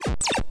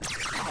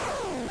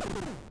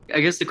I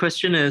guess the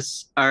question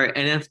is, are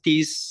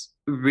NFTs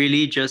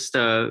really just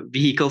a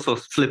vehicle for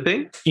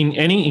flipping? In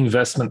any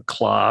investment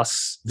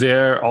class,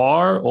 there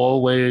are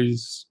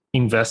always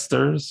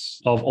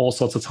investors of all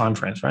sorts of time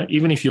frames, right?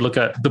 Even if you look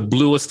at the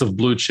bluest of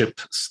blue chip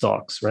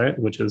stocks, right,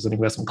 which is an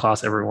investment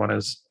class everyone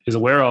is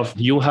aware of,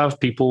 you'll have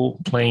people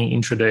playing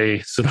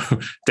intraday sort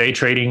of day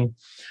trading.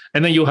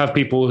 And then you'll have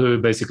people who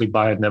basically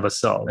buy and never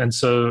sell. And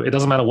so it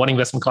doesn't matter what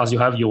investment class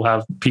you'll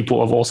have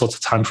people of all sorts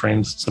of time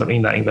frames sort of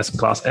in that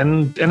investment class.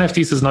 And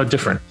NFTs is no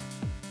different.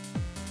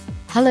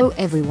 Hello,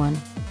 everyone.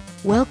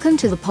 Welcome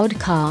to the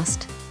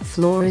podcast,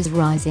 Floor is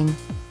Rising,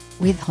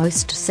 with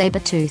host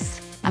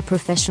Sabertooth, a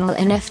professional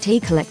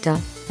NFT collector,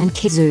 and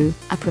Kizu,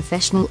 a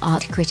professional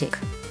art critic.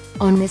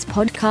 On this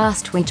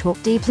podcast, we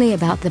talk deeply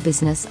about the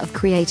business of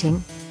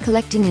creating,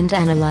 collecting, and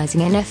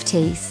analyzing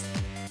NFTs.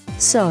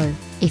 So,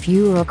 if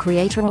you are a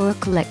creator or a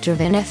collector of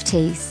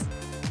NFTs,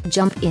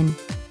 jump in.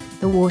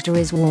 The water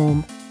is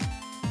warm.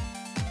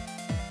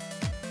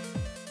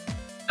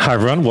 Hi,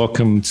 everyone.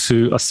 Welcome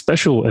to a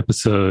special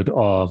episode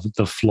of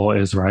The Floor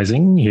is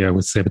Rising here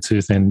with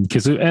Sabertooth and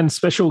Kizu, and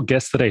special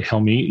guest today,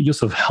 Helmi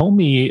Yusuf.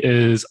 Helmi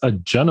is a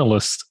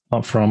journalist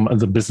from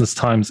the Business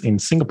Times in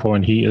Singapore,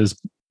 and he is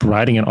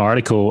writing an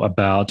article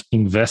about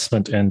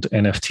investment and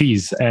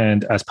NFTs.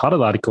 And as part of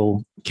the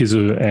article,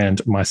 Kizu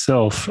and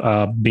myself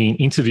are being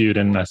interviewed,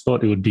 and I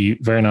thought it would be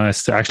very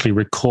nice to actually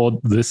record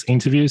this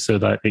interview so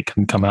that it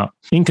can come out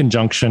in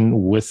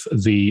conjunction with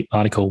the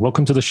article.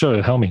 Welcome to the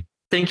show, Helmi.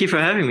 Thank you for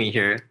having me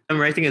here. I'm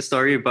writing a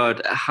story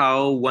about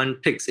how one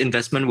picks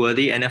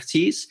investment-worthy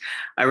NFTs.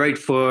 I write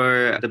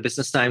for the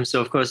Business Times,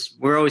 so of course,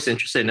 we're always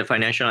interested in the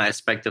financial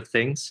aspect of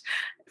things.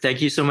 Thank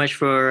you so much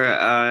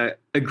for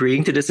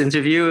agreeing to this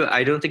interview.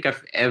 I don't think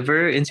I've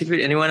ever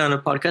interviewed anyone on a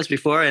podcast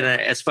before, and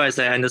as far as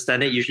I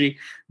understand it, usually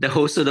the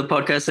hosts of the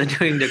podcast are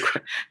doing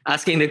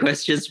asking the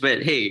questions.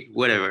 But hey,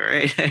 whatever,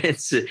 right?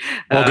 It's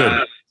all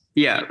good.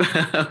 Yeah.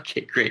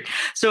 Okay, great.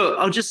 So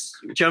I'll just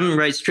jump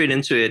right straight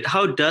into it.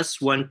 How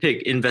does one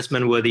pick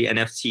investment-worthy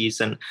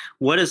NFTs, and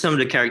what are some of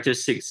the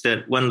characteristics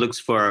that one looks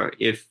for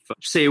if,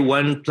 say,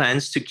 one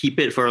plans to keep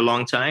it for a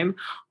long time,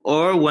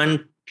 or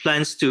one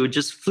plans to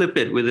just flip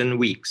it within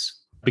weeks?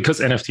 Because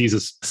NFTs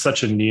is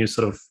such a new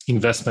sort of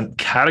investment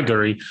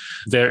category,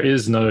 there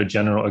is no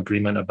general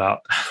agreement about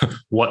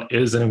what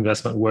is an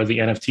investment-worthy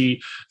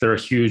NFT. There are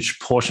huge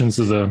portions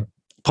of the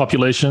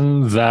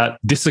population that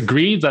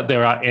disagree that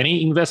there are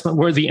any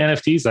investment-worthy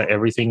NFTs, that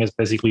everything is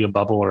basically a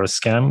bubble or a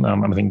scam.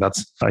 I think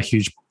that's a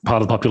huge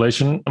part of the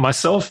population.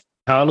 Myself,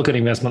 how I look at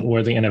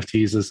investment-worthy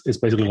NFTs is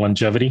basically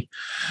longevity.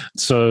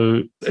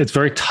 So it's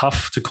very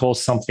tough to call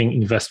something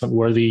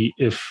investment-worthy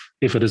if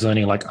it is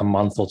only like a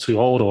month or two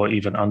old, or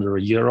even under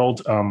a year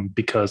old,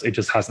 because it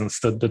just hasn't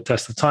stood the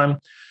test of time.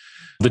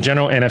 The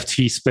general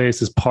NFT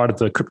space is part of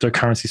the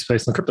cryptocurrency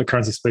space. And the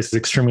cryptocurrency space is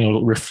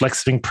extremely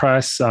reflexive in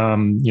price.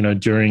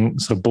 During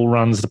sort of bull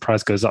runs, the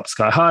price goes up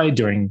sky high.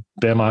 During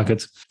bear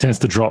markets, tends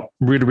to drop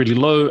really, really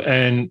low.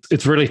 And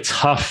it's really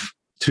tough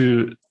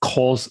to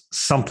call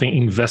something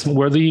investment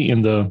worthy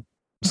in the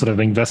sort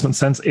of investment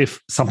sense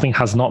if something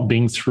has not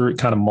been through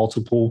kind of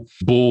multiple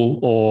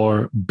bull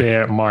or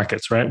bear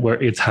markets, right? Where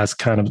it has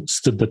kind of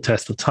stood the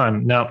test of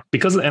time. Now,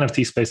 because the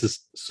NFT space is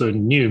so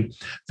new,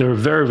 there are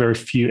very, very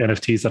few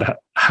NFTs that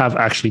have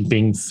actually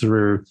been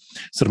through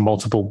sort of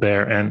multiple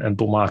bear and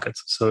bull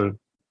markets. So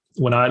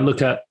when I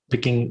look at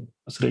picking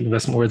sort of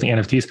investment worthy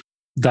NFTs,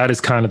 that is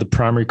kind of the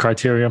primary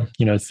criteria,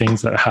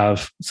 things that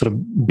have sort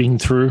of been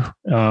through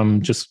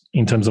just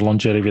in terms of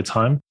longevity of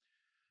time.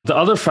 The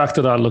other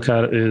factor that I look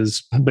at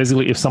is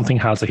basically if something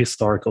has a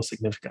historical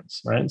significance,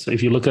 right? So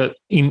if you look at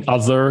in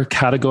other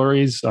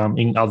categories,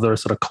 in other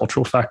sort of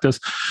cultural factors,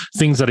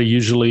 things that are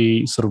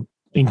usually sort of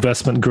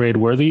investment grade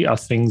worthy are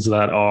things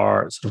that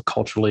are sort of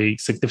culturally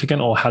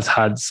significant or has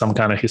had some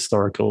kind of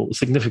historical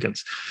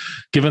significance.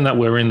 Given that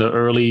we're in the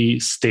early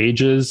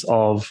stages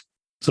of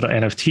sort of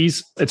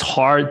NFTs, it's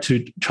hard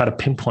to try to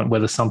pinpoint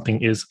whether something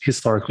is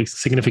historically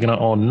significant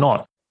or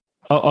not.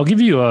 I'll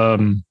give you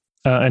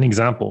an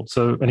example.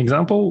 So an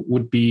example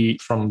would be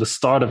from the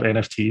start of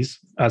NFTs,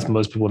 as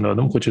most people know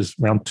them, which is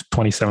around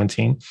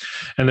 2017.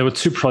 And there were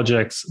two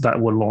projects that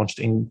were launched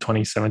in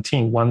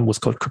 2017. One was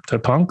called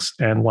CryptoPunks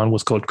and one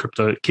was called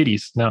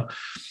CryptoKitties. Now,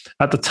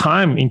 at the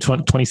time in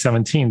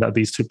 2017 that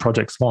these two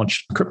projects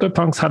launched,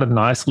 CryptoPunks had a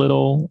nice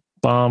little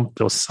bump.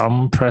 There was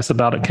some press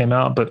about it came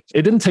out, but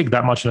it didn't take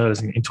that much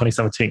notice in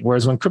 2017.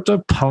 Whereas when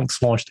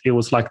CryptoPunks launched, it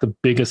was like the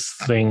biggest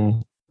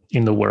thing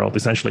in the world.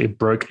 Essentially, it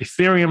broke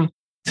Ethereum.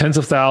 Tens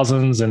of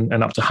thousands and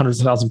up to hundreds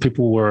of thousands of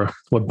people were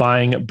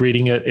buying it,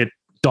 breeding it. It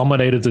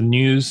dominated the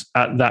news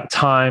at that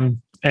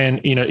time. And,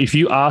 if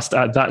you asked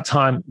at that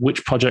time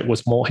which project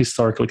was more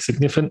historically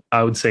significant,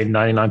 I would say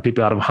 99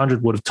 people out of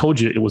 100 would have told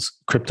you it was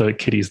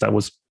CryptoKitties that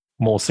was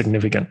more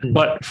significant. Mm-hmm.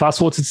 But fast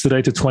forward to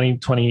today to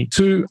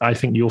 2022, I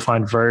think you'll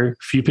find very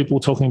few people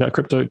talking about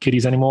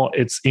CryptoKitties anymore.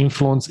 Its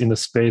influence in the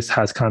space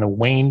has kind of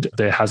waned.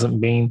 There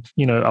hasn't been,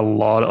 a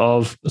lot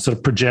of sort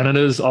of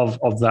progenitors of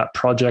that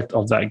project,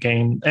 of that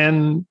game.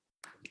 And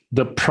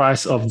the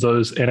price of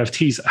those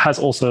NFTs has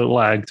also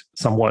lagged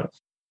somewhat.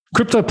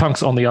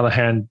 CryptoPunks, on the other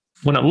hand,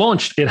 when it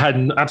launched, it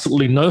had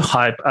absolutely no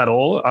hype at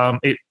all.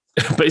 It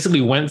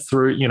basically went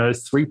through,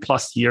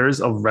 3+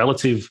 years of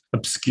relative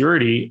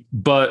obscurity.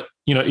 But,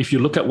 if you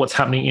look at what's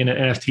happening in an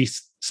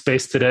NFT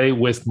space today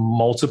with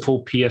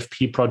multiple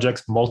PFP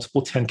projects,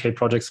 multiple 10K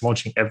projects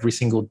launching every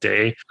single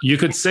day, you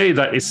could say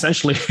that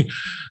essentially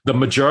the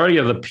majority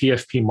of the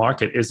PFP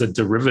market is a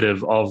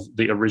derivative of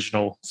the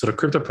original sort of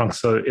CryptoPunk.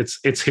 So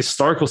its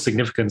historical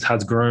significance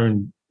has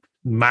grown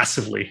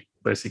massively,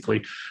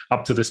 basically,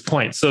 up to this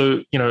point.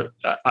 So,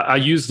 I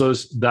use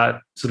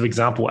that sort of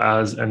example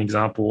as an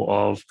example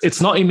of,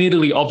 it's not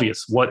immediately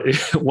obvious what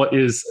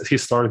is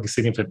historically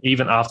significant,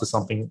 even after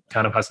something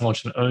kind of has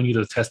launched, and only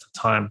the test of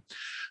time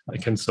I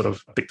can sort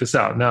of pick this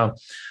out. Now,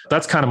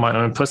 that's kind of my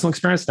own personal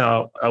experience.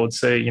 Now, I would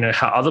say,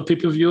 how other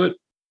people view it.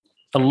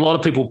 A lot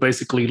of people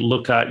basically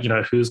look at,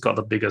 who's got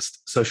the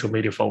biggest social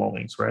media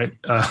followings, right?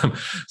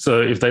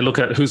 So if they look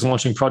at who's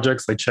launching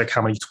projects, they check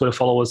how many Twitter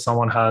followers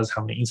someone has,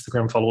 how many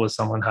Instagram followers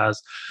someone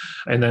has.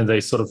 And then they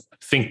sort of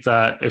think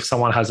that if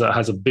someone has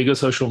a bigger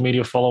social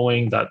media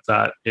following,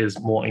 that is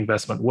more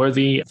investment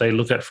worthy. They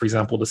look at, for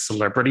example, the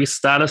celebrity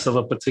status of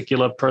a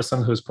particular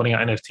person who's putting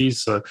out NFTs.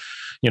 So,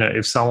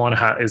 if someone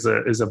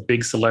is a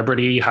big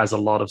celebrity, has a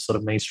lot of sort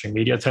of mainstream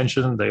media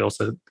attention, they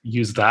also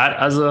use that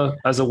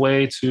as a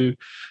way to,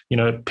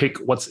 pick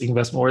what's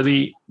investment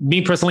worthy.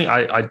 Me personally,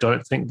 I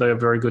don't think they're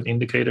very good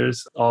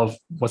indicators of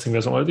what's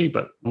investment worthy,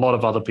 but a lot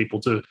of other people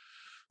do,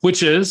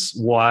 which is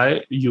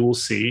why you will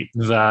see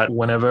that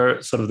whenever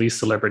sort of these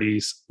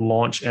celebrities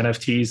launch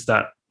NFTs,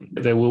 that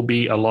there will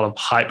be a lot of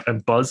hype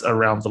and buzz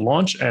around the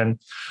launch. And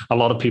a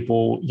lot of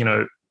people,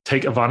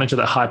 take advantage of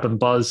that hype and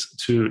buzz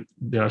to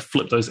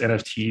flip those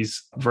NFTs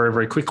very,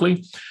 very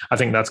quickly. I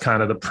think that's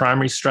kind of the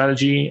primary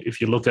strategy.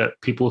 If you look at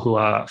people who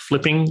are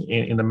flipping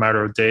in the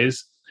matter of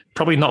days,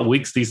 probably not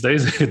weeks these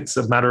days, it's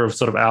a matter of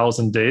sort of hours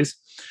and days,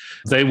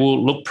 they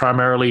will look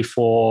primarily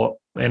for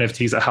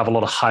NFTs that have a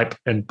lot of hype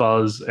and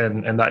buzz,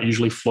 and that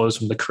usually flows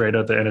from the creator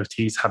of the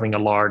NFTs having a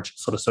large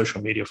sort of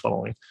social media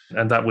following.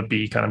 And that would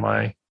be kind of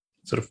my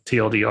sort of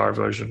TLDR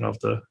version of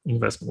the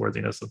investment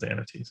worthiness of the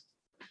NFTs.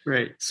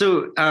 Right.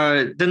 So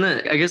then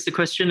I guess the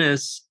question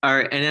is,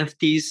 are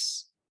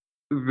NFTs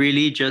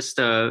really just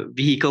a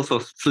vehicle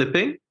for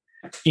flipping?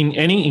 In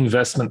any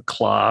investment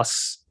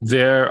class,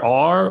 there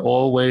are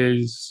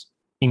always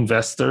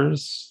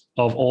investors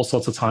of all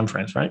sorts of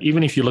timeframes, right?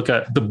 Even if you look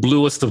at the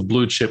bluest of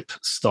blue chip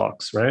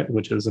stocks, right,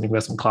 which is an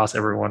investment class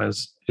everyone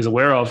is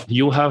aware of,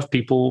 you'll have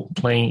people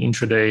playing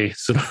intraday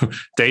sort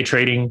of day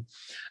trading.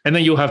 And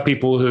then you'll have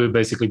people who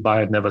basically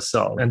buy and never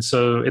sell. And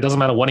so it doesn't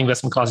matter what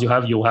investment class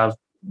you'll have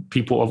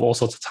people of all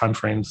sorts of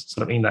timeframes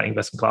sort of in that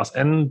investment class.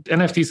 And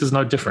NFTs is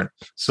no different.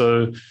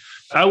 So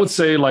I would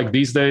say, like,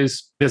 these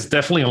days, there's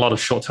definitely a lot of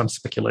short-term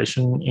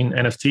speculation in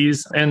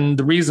NFTs. And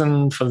the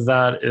reason for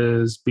that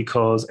is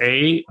because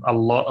a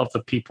lot of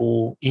the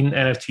people in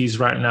NFTs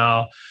right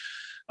now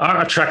are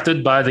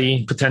attracted by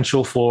the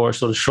potential for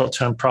sort of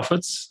short-term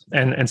profits.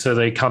 And so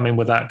they come in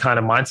with that kind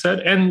of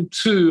mindset. And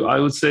two,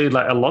 I would say,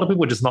 like, a lot of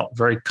people are just not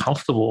very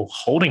comfortable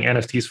holding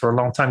NFTs for a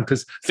long time,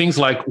 because things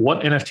like what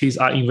NFTs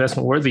are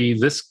investment worthy,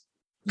 this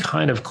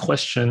kind of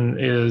question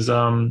is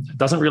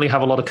doesn't really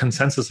have a lot of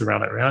consensus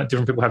around it, right?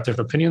 Different people have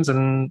different opinions,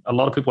 and a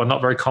lot of people are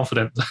not very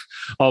confident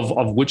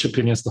of which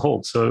opinions to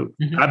hold. So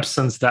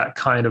absence that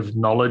kind of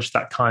knowledge,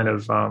 that kind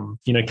of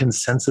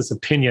consensus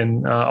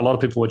opinion, a lot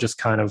of people are just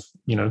kind of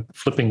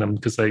flipping them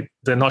because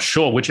they're not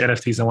sure which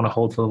NFTs they want to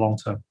hold for the long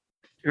term.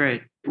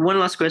 Right. One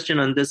last question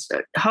on this: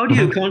 how do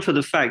you account for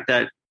the fact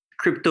that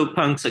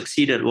CryptoPunk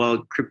succeeded while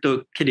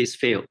CryptoKitties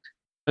failed?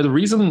 The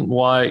reason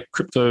why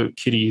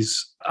CryptoKitties,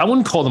 I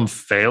wouldn't call them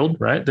failed,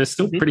 right? They're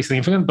still pretty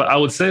significant, but I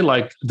would say,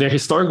 like, their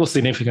historical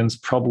significance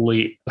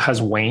probably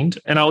has waned.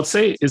 And I would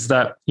say is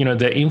that,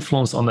 their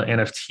influence on the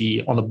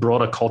NFT, on the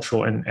broader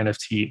cultural and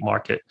NFT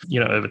market,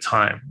 over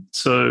time.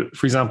 So,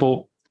 for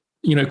example,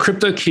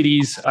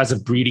 CryptoKitties as a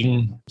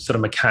breeding sort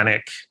of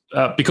mechanic,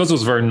 because it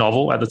was very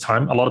novel at the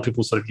time, a lot of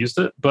people sort of used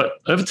it. But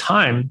over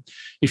time,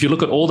 if you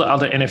look at all the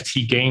other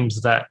NFT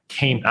games that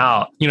came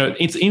out,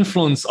 its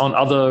influence on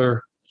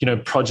other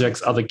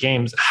projects, other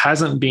games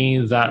hasn't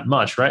been that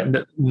much, right?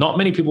 And not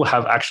many people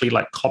have actually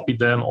like copied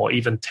them or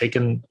even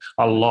taken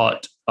a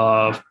lot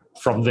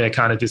from their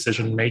kind of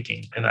decision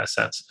making in that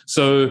sense.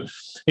 So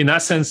in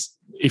that sense,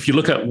 if you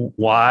look at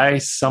why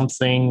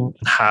something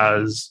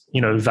has,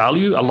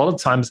 value, a lot of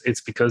times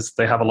it's because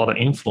they have a lot of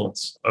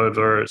influence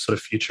over sort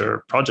of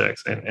future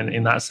projects. And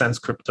in that sense,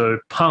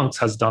 CryptoPunks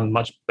has done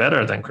much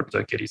better than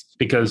CryptoKitties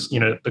because,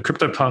 the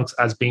CryptoPunks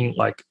as being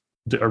like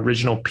the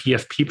original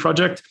PFP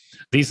project,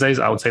 these days,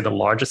 I would say the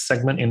largest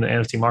segment in the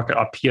NFT market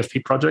are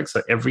PFP projects.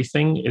 So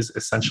everything is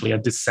essentially a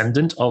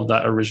descendant of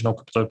that original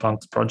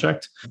CryptoPunks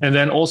project. And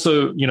then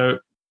also,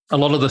 a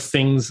lot of the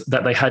things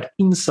that they had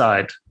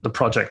inside the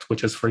project,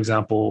 which is, for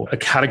example, a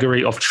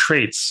category of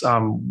traits,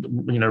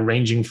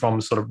 ranging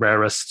from sort of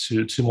rarest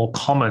to more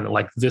common,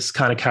 like this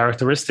kind of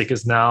characteristic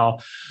is now,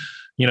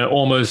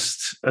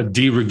 almost a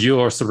de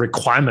rigueur sort of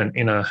requirement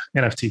in a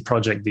NFT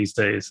project these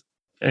days.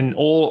 And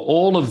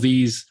all of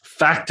these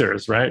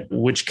factors, right,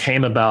 which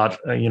came about,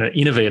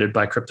 innovated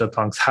by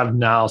CryptoPunks, have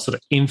now sort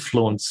of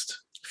influenced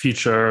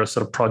future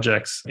sort of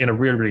projects in a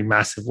really, really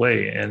massive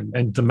way.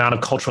 And the amount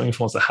of cultural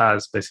influence it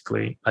has,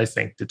 basically, I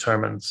think,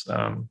 determines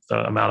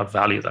the amount of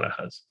value that it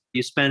has.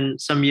 You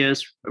spent some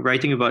years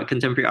writing about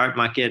contemporary art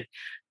market.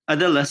 Are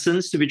there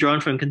lessons to be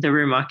drawn from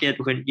contemporary market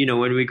when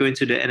we go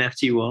into the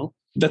NFT world?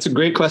 That's a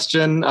great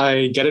question.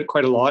 I get it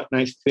quite a lot.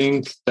 And I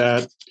think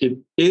that it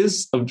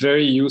is a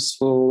very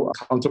useful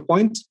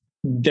counterpoint.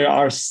 There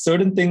are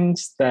certain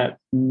things that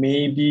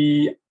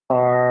maybe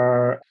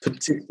are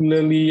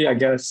particularly, I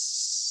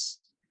guess,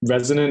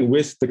 resonant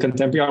with the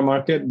contemporary art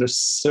market. There's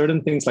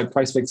certain things like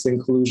price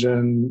fixing,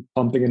 collusion,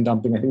 pumping and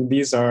dumping. I think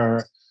these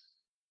are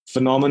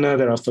phenomena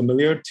that are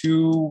familiar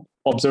to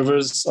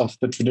observers of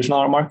the traditional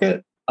art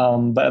market.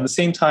 But at the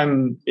same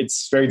time,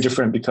 it's very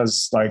different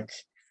because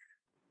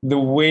the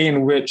way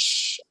in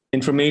which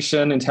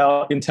information,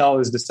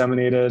 intel is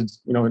disseminated,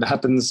 it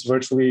happens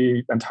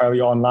virtually entirely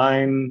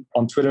online,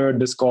 on Twitter,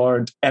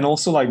 Discord, and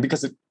also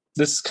because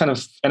this kind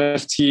of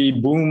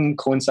NFT boom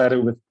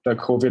coincided with the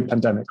COVID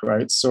pandemic,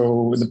 right?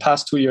 So in the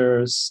past 2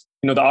 years,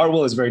 the art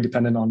world is very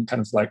dependent on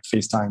kind of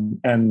FaceTime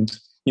and,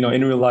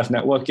 in real life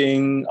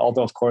networking,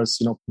 although of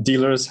course,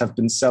 dealers have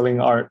been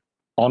selling art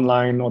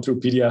online or through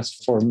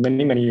PDFs for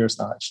many, many years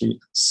now, actually.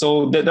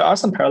 So there are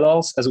some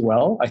parallels as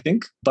well, I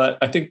think. But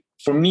I think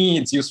for me,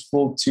 it's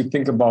useful to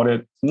think about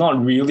it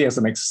not really as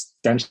an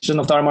extension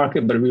of the art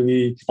market, but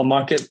really a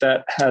market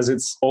that has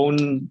its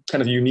own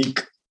kind of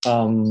unique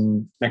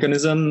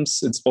mechanisms,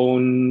 its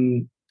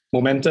own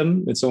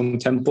momentum, its own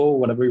tempo,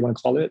 whatever you want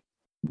to call it.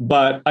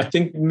 But I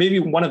think maybe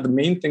one of the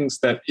main things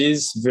that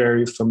is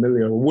very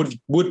familiar,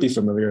 would be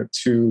familiar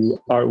to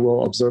art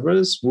world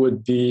observers,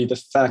 would be the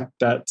fact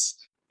that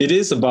it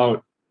is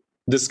about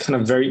this kind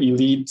of very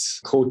elite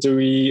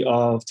coterie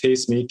of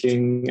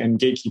taste-making and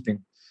gatekeeping.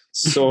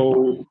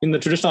 So in the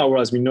traditional art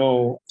world, as we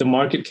know, the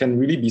market can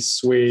really be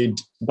swayed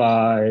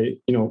by,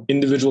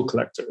 individual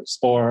collectors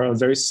or a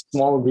very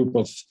small group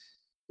of,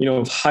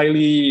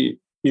 highly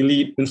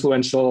elite,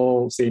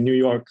 influential, say, New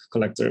York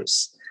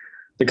collectors.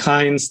 The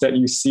kinds that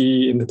you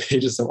see in the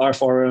pages of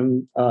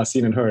Artforum,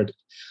 Seen and Heard,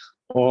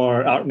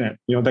 or Artnet,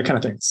 that kind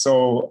of thing.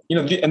 So,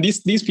 and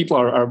these people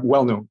are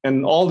well known,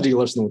 and all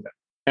dealers know that.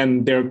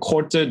 And they're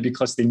courted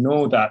because they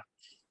know that,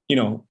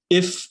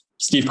 if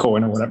Steve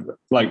Cohen or whatever,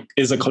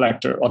 is a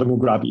collector or the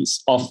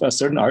Mugrabis of a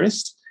certain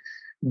artist,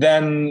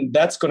 then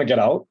that's going to get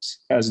out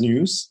as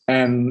news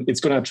and it's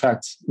going to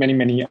attract many,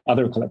 many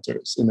other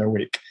collectors in their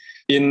wake.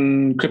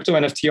 In crypto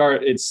NFT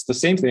art, it's the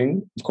same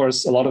thing. Of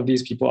course, a lot of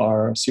these people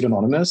are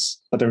pseudonymous,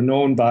 but they're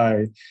known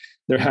by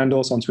their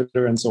handles on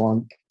Twitter and so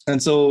on.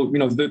 And so,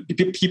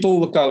 the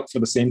people look out for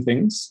the same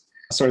things.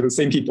 The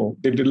same people.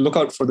 They look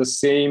out for the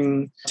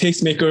same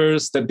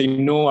tastemakers that they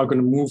know are going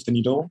to move the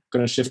needle,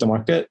 going to shift the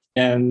market.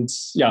 And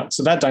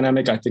so that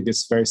dynamic, I think,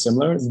 is very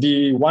similar.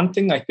 The one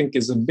thing I think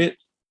is a bit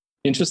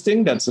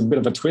interesting, that's a bit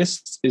of a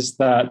twist, is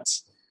that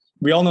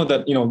we all know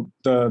that,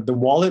 the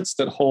wallets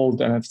that hold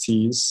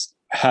NFTs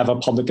have a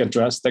public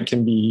address that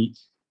can be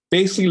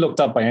basically looked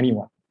up by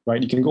anyone,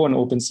 right? You can go on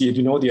OpenSea. If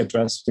you know the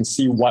address, you can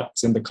see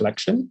what's in the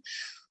collection.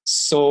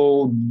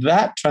 So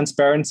that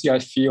transparency, I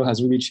feel,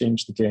 has really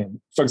changed the game.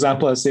 For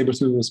example, as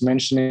Sabertooth was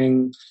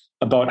mentioning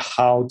about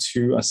how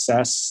to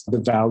assess the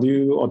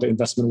value or the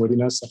investment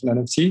worthiness of an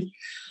NFT,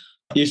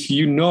 if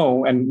you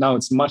know, and now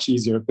it's much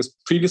easier, because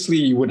previously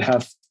you would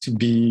have to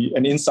be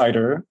an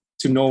insider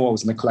to know what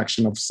was in the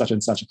collection of such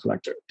and such a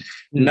collector.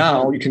 Mm-hmm.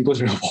 Now you can go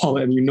to their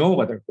wallet and you know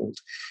what they hold.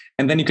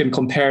 And then you can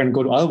compare and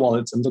go to other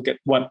wallets and look at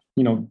what,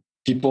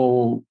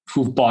 people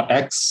who've bought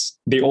X,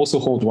 they also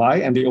hold Y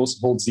and they also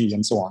hold Z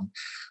and so on.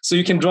 So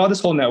you can draw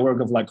this whole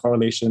network of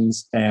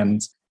correlations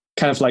and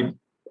kind of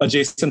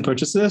adjacent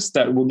purchases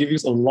that will give you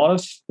a lot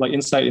of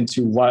insight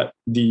into what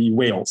the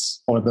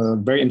whales or the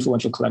very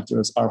influential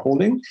collectors are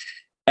holding.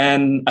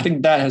 And I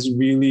think that has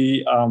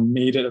really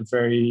made it a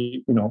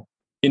very,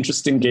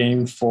 interesting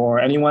game for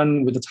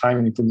anyone with the time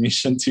and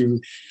inclination to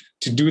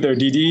do their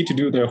DD, to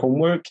do their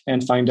homework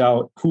and find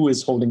out who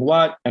is holding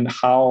what and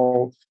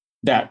how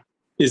that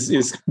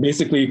is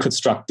basically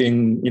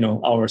constructing,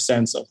 our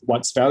sense of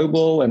what's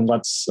valuable and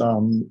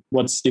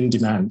what's in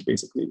demand,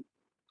 basically.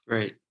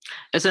 Right.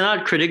 As an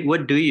art critic,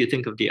 what do you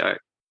think of the art?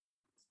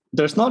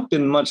 There's not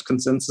been much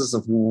consensus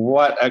of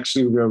what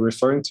actually we're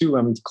referring to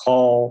when we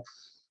call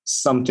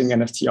something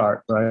NFT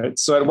art, right?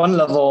 So at one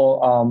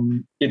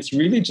level, it's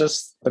really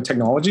just the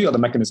technology or the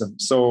mechanism.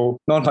 So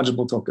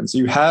non-fungible tokens.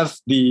 You have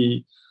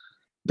the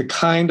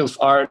kind of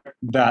art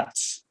that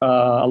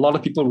a lot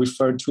of people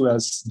refer to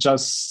as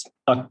just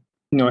a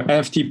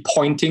NFT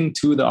pointing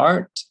to the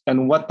art.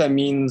 And what that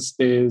means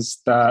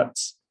is that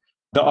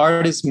the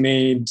art is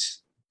made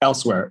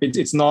elsewhere.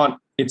 It's not,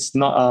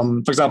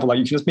 for example,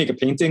 you can just make a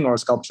painting or a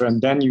sculpture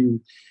and then you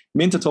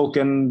mint a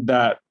token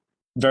that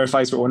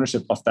verifies your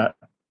ownership of that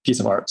piece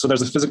of art. So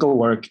there's a physical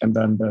work and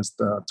then there's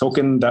the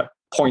token that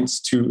points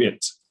to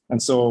it.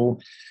 And so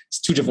it's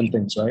two different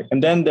things, right?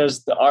 And then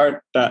there's the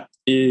art that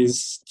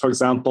is, for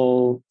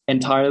example,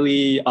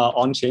 entirely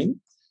on-chain.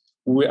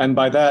 And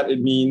by that,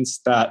 it means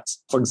that,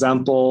 for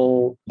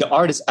example, the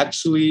art is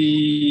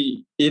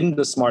actually in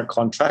the smart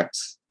contract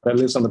that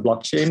lives on the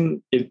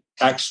blockchain.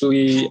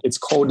 It's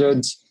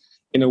coded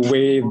in a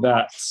way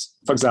that,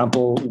 for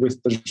example,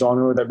 with the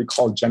genre that we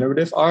call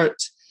generative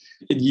art,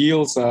 it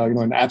yields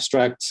an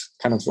abstract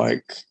kind of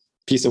like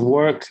piece of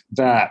work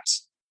that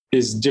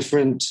is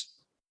different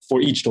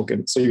for each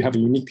token. So you have a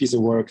unique piece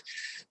of work.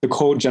 The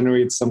code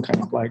generates some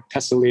kind of like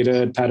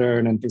tessellated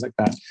pattern and things like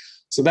that.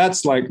 So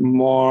that's like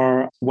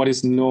more what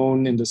is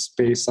known in the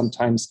space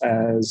sometimes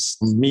as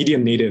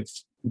medium native,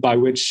 by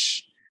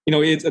which,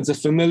 it's a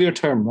familiar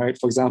term, right?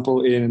 For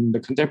example, in the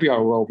contemporary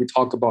art world, we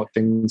talk about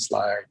things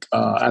like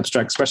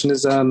abstract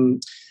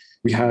expressionism.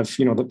 We have,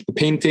 the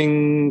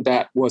painting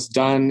that was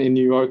done in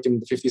New York in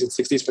the 50s and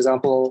 60s, for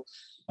example,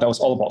 that was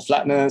all about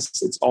flatness.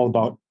 It's all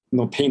about,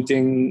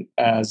 painting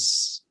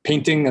as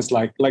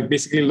like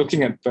basically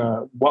looking at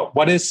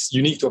what is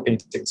unique to a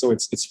painting. So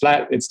it's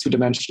flat, it's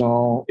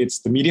two-dimensional, it's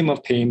the medium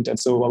of paint. And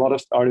so a lot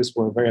of artists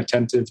were very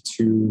attentive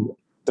to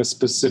the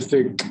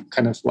specific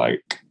kind of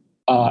like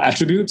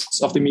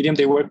attributes of the medium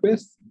they work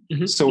with.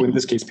 Mm-hmm. So in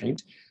this case,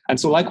 paint. And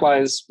so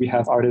likewise, we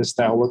have artists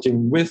that are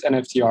working with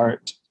NFT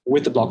art,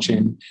 with the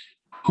blockchain,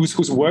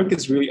 whose work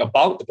is really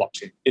about the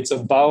blockchain. It's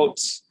about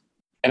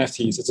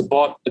NFTs. It's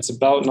about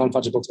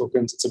non-fungible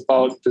tokens. It's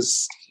about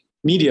this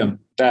medium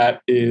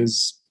that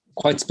is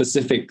quite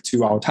specific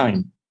to our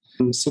time.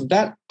 So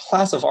that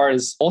class of art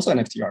is also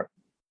NFT art.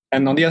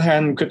 And on the other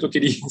hand,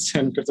 CryptoKitties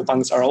and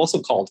CryptoPunks are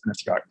also called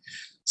NFT art.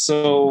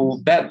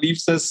 So that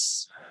leaves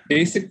us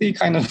basically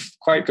kind of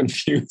quite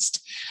confused.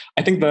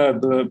 I think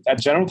the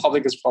general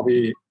public is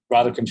probably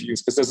rather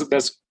confused because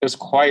there's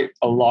quite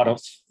a lot of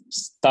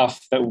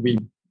stuff that we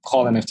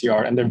call NFT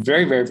art, and they're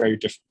very, very, very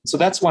different. So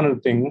that's one of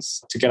the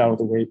things to get out of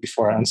the way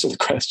before I answer the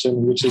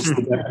question, which is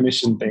the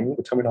definition thing,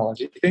 the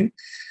terminology thing.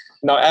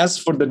 Now, as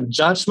for the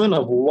judgment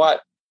of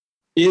what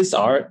is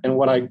art and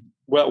what I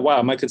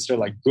might consider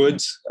like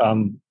good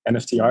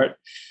NFT art,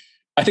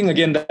 I think,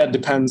 again, that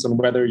depends on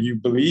whether you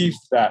believe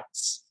that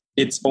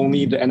it's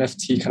only the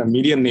NFT kind of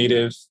medium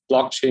native,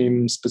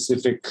 blockchain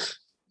specific,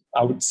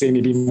 I would say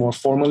maybe more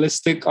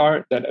formalistic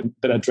art that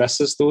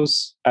addresses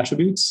those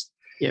attributes.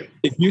 Yep.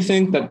 If you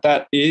think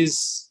that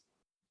is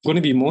going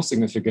to be more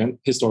significant,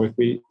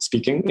 historically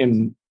speaking,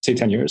 in, say,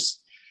 10 years,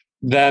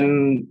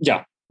 then,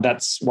 yeah,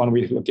 that's one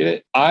way to look at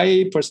it.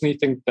 I personally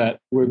think that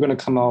we're going to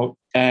come out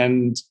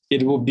and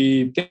it will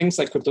be things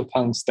like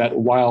CryptoPunks that,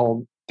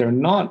 while they're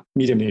not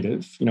medium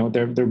native,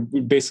 they're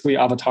basically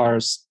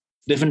avatars,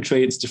 different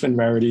traits, different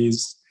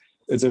rarities.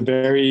 It's a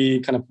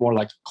very kind of more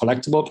like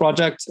collectible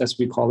project, as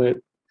we call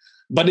it.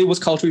 But it was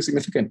culturally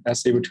significant,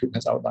 as Sabertooth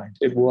has outlined.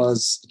 It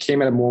came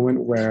at a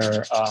moment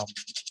where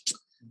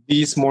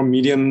these more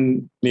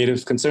medium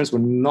native concerns were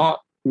not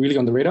really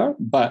on the radar.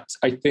 But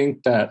I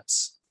think that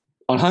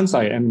on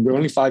hindsight, and we're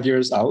only 5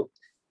 years out,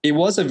 it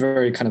was a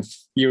very kind of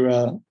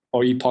era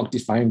or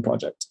epoch-defining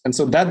project. And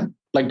so that,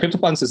 like,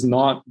 CryptoPunks is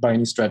not by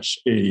any stretch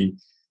a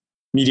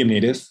medium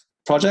native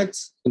project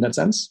in that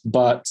sense,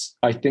 but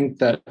I think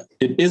that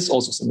it is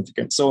also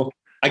significant. So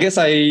I guess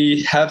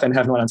I have and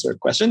have not answered a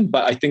question,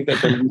 but I think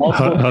that the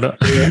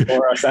multiple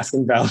for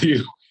assessing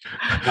value.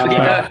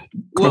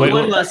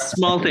 One last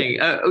small thing.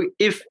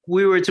 If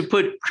we were to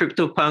put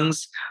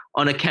CryptoPunks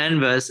on a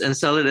canvas and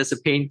sell it as a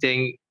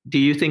painting, do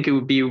you think it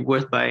would be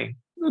worth buying?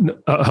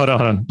 Hold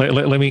on.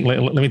 Let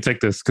me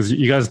take this, because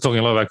you guys are talking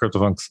a lot about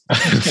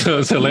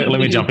CryptoPunks. so let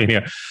me jump in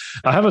here.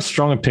 I have a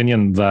strong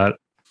opinion that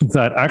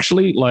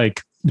actually,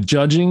 like,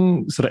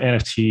 judging sort of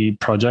NFT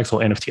projects or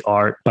NFT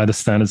art by the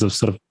standards of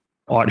sort of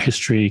art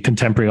history,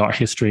 contemporary art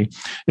history,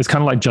 is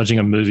kind of like judging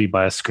a movie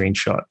by a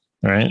screenshot,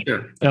 right?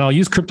 Sure. And I'll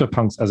use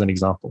CryptoPunks as an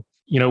example.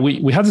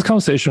 We had this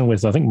conversation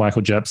with, I think,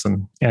 Michael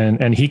Jepson,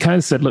 and he kind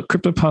of said, look,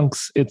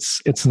 CryptoPunks,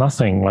 it's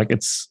nothing. Like,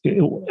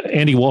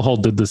 Andy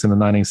Warhol did this in the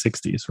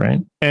 1960s,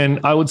 right? And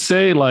I would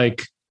say,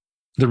 like,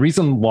 the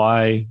reason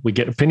why we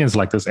get opinions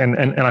like this, and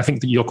I think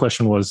that your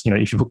question was,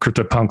 if you put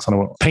CryptoPunks on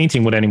a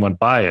painting, would anyone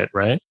buy it,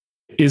 right?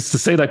 Is to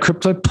say that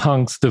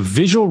CryptoPunks, the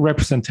visual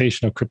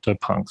representation of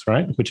CryptoPunks,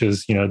 right, which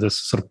is, this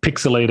sort of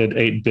pixelated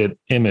 8-bit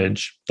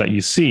image that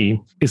you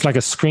see, is like a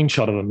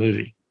screenshot of a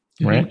movie,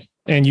 right?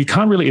 Mm-hmm. And you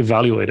can't really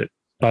evaluate it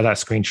by that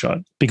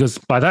screenshot, because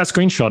by that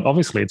screenshot,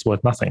 obviously it's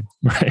worth nothing,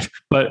 right?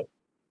 But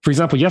for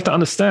example, you have to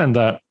understand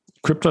that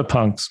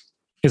CryptoPunks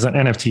is an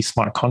NFT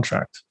smart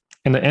contract.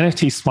 And the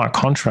NFT smart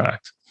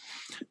contract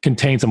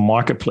contains a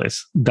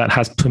marketplace that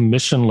has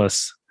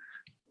permissionless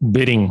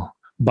bidding,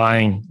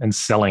 buying, and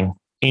selling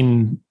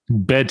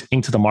embed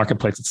into the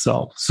marketplace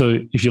itself. So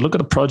if you look at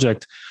the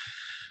project,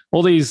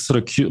 all these sort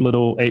of cute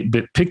little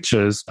 8-bit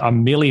pictures are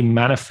merely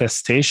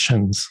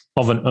manifestations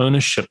of an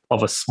ownership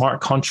of a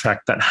smart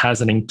contract that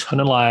has an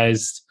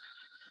internalized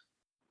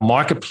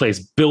marketplace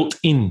built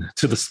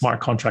into the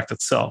smart contract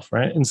itself,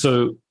 right? And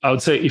so I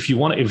would say, if you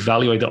want to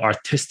evaluate the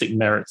artistic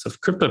merits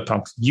of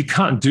CryptoPunks, you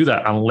can't do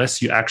that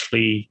unless you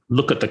actually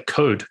look at the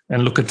code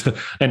and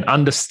and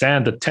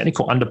understand the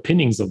technical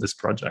underpinnings of this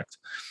project.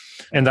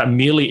 And that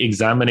merely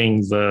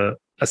examining the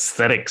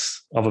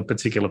aesthetics of a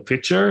particular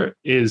picture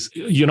is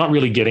you're not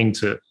really getting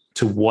to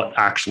what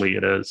actually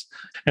it is.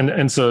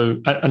 And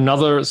so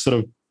another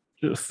sort of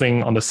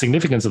thing on the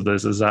significance of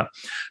this is that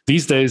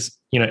these days,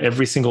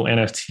 every single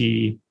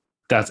NFT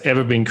that's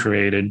ever been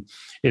created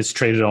is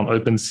traded on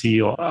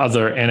OpenSea or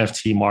other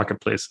NFT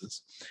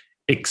marketplaces,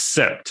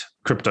 except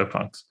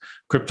CryptoPunks.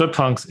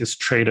 CryptoPunks is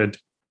traded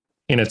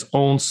in its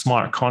own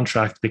smart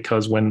contract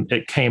because when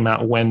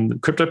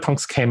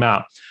CryptoPunks came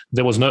out,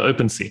 there was no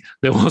OpenSea,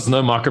 there was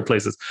no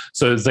marketplaces.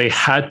 So they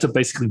had to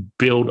basically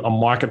build a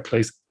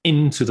marketplace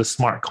into the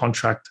smart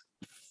contract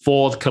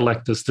for the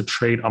collectors to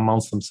trade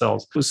amongst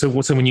themselves. So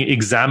when you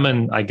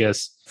examine, I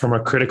guess, from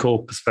a critical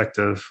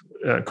perspective,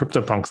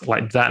 CryptoPunks,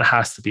 like that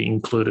has to be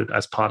included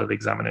as part of the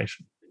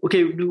examination.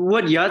 Okay,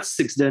 what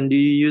yardsticks then do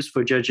you use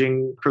for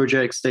judging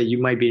projects that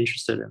you might be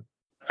interested in?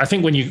 I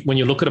think when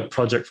you look at a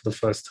project for the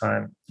first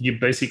time, you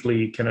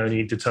basically can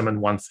only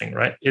determine one thing,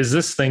 right? Is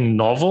this thing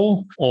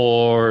novel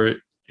or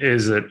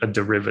is it a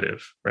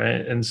derivative,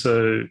 right? And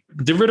so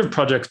derivative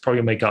projects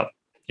probably make up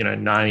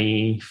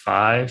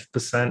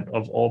 95%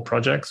 of all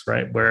projects,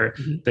 right? Where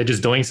they're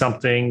just doing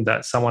something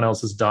that someone else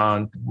has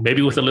done,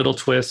 maybe with a little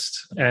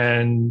twist,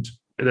 and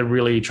they're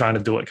really trying to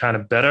do it kind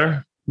of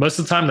better. Most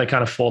of the time, they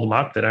kind of fall the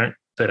mark. They don't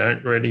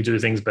really do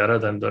things better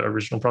than the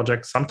original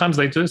project. Sometimes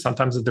they do.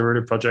 Sometimes the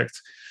derivative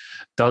project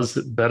does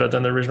it better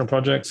than the original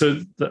project. So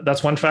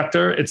that's one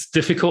factor. It's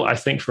difficult, I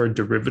think, for a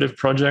derivative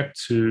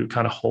project to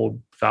kind of hold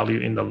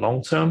value in the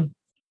long term.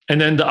 And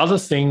then the other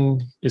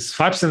thing is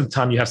 5% of the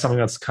time you have something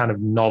that's kind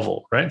of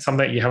novel, right?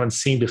 Something that you haven't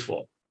seen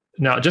before.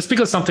 Now, just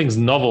because something's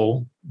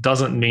novel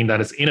doesn't mean that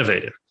it's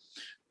innovative,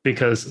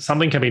 because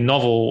something can be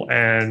novel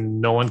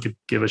and no one could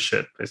give a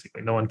shit,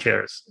 basically. No one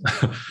cares.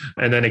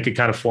 And then it could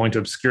kind of fall into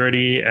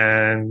obscurity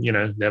and,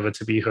 never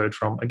to be heard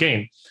from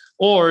again.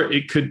 Or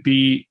it could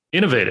be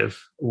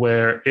innovative,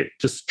 where it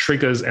just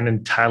triggers an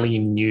entirely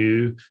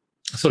new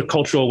sort of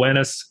cultural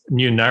awareness,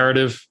 new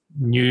narrative,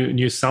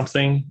 new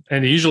something.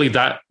 And usually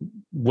that,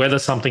 whether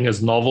something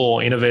is novel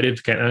or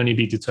innovative, can only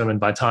be determined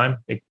by time.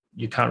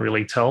 You can't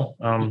really tell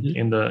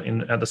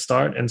at the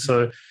start. And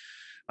so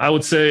I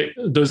would say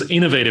those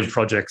innovative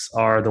projects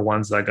are the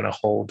ones that are going to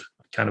hold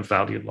kind of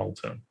value long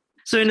term.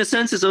 So in a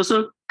sense, it's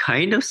also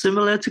kind of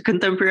similar to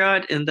contemporary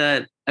art in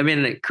that,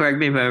 correct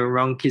me if I'm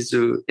wrong,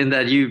 Kizu, in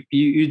that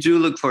you do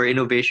look for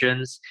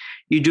innovations.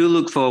 You do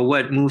look for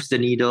what moves the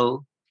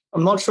needle.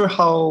 I'm not sure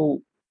how,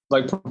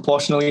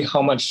 proportionally,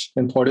 how much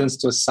importance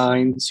to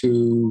assign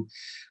to,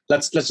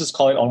 let's just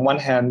call it, on one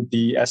hand,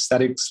 the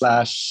aesthetic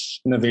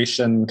 /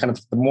 innovation, kind of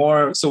the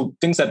more, so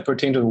things that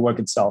pertain to the work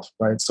itself,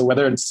 right? So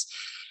whether it's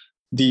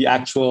the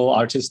actual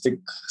artistic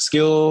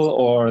skill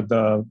or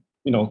the,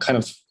 kind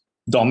of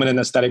dominant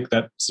aesthetic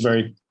that's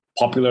very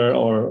popular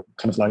or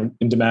kind of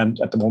in demand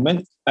at the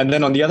moment. And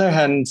then on the other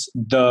hand,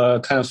 the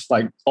kind of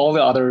all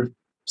the other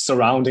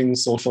surrounding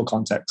social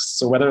context.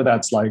 So whether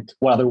that's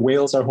what other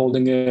whales are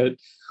holding it,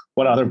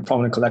 what other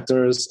prominent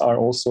collectors are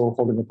also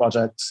holding the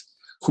project,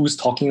 who's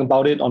talking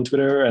about it on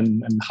Twitter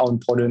and how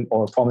important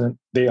or prominent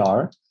they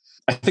are.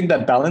 I think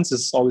that balance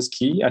is always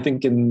key. I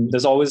think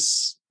there's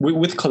always,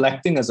 with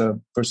collecting as a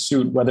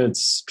pursuit, whether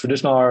it's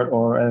traditional art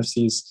or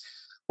NFTs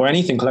or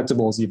anything,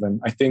 collectibles even,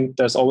 I think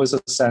there's always a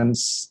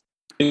sense,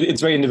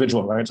 it's very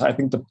individual, right? I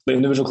think the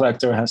individual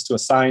collector has to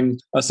assign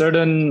a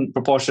certain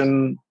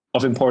proportion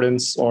of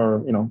importance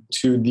or,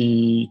 to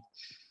the,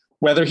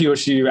 whether he or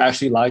she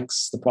actually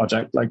likes the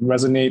project,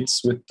 resonates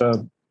with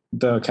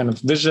the kind of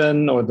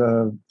vision or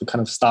the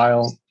kind of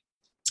style.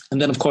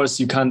 And then, of course,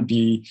 you can't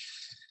be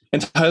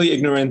entirely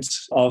ignorant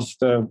of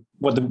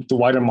what the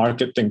wider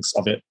market thinks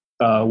of it,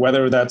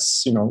 whether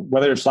that's,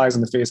 whether it flies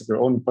in the face of your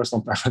own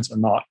personal preference or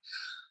not.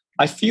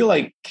 I feel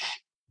like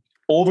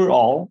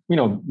overall,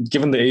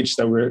 given the age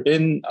that we're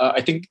in, I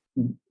think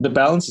the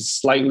balance is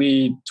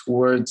slightly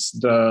towards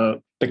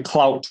the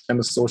clout and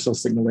the social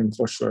signaling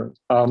for sure.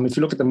 If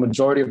you look at the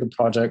majority of the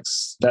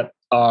projects that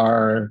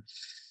are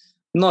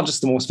not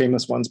just the most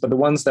famous ones, but the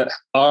ones that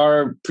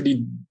are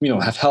pretty,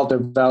 have held their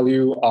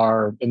value,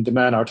 are in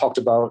demand, are talked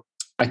about,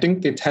 I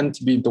think they tend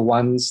to be the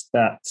ones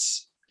that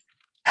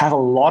have a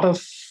lot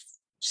of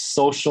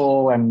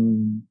social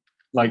and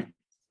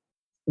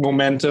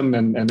momentum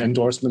and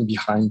endorsement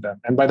behind them.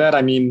 And by that,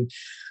 I mean,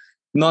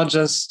 not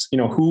just,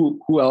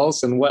 who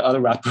else and what other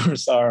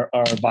rappers are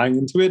buying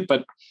into it,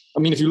 but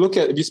if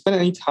you spend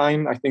any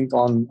time, I think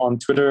on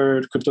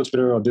Twitter, crypto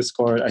Twitter or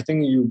Discord, I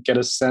think you get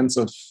a sense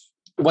of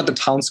what the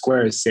town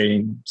square is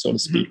saying, so to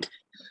speak.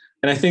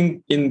 And I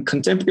think in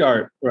contemporary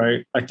art,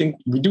 right, I think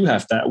we do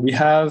have that. We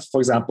have,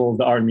 for example,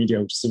 the art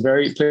media, which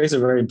plays a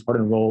very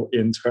important role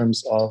in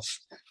terms of,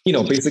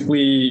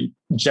 basically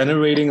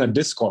generating a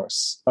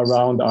discourse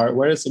around art,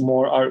 whether it's a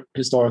more art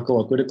historical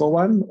or critical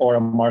one or a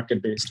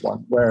market-based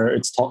one, where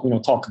it's talk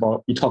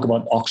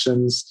about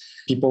auctions,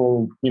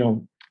 people,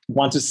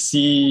 want to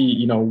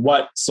see,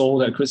 what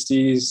sold at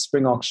Christie's,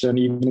 spring auction,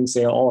 evening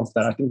sale, all of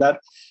that. I think that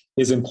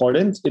is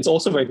important. It's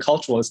also very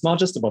cultural. It's not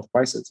just about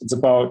prices. It's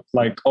about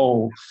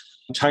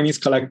Chinese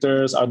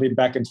collectors, are they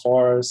back in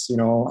force,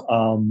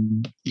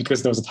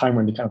 because there was a time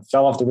when they kind of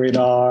fell off the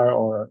radar,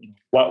 or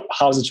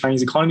how's the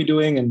Chinese economy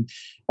doing?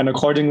 And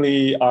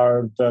accordingly,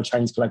 are the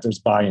Chinese collectors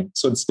buying?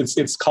 So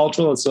it's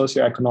cultural, it's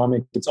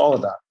socioeconomic, it's all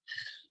of that.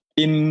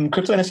 In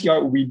crypto NFT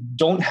art, we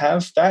don't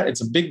have that. It's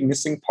a big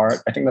missing part.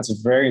 I think that's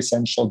a very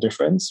essential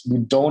difference. We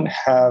don't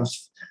have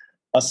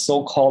a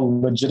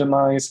so-called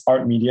legitimized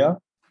art media,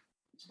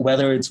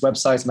 whether it's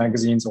websites,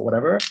 magazines, or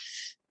whatever.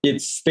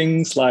 It's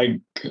things like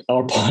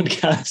our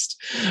podcast,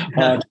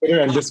 Twitter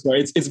and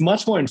Discord. It's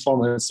much more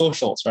informal. It's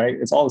socials, right?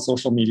 It's all the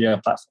social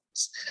media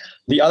platforms.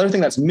 The other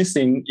thing that's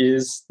missing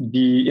is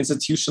the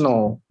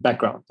institutional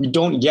background. We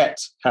don't yet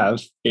have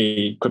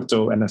a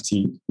crypto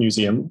NFT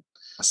museum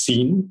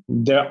scene.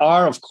 There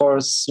are, of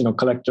course,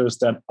 collectors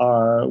that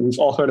we've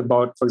all heard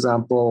about, for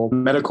example,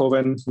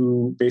 Metakovan,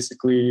 who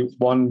basically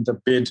won the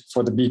bid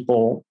for the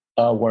Beeple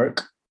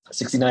work,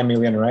 69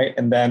 million, right?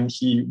 And then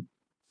he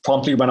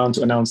promptly went on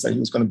to announce that he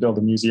was going to build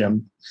a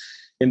museum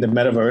in the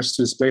metaverse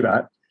to display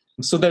that.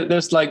 So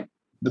there's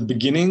the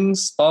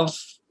beginnings of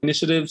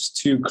initiatives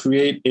to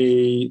create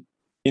a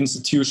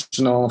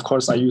institutional, of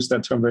course, I use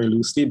that term very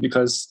loosely,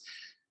 because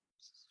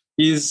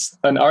is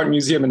an art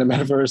museum in the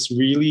metaverse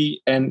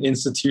really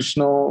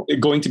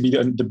going to be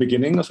the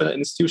beginning of an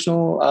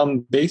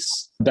institutional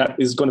base that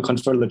is going to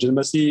confer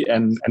legitimacy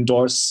and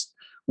endorse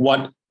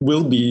what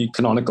will be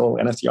canonical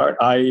NFT art?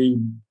 I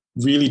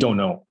really don't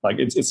know.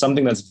 It's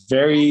something that's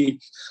very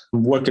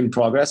work in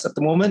progress at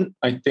the moment.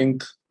 I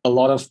think a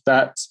lot of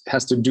that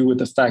has to do with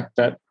the fact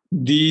that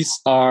these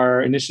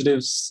are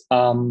initiatives.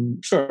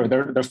 Sure,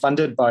 they're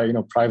funded by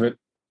private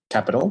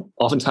capital.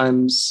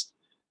 Oftentimes,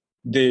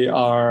 they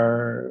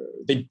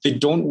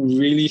don't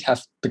really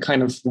have the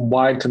kind of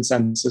wide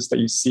consensus that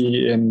you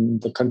see in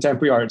the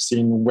contemporary art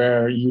scene,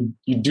 where you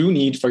do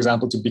need, for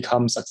example, to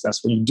become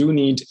successful, you do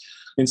need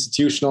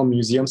institutional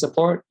museum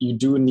support. You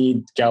do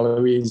need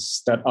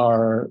galleries that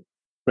are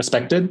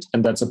respected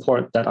and that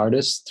support that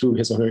artist through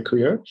his or her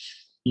career.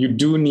 You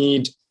do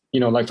need,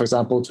 for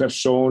example, to have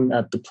shown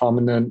at the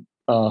prominent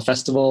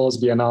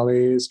festivals,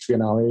 biennales,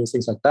 triennales,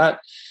 things like that.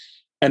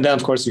 And then,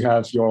 of course, you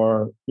have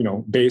your,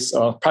 base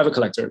of private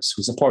collectors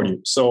who support you.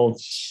 So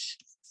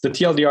the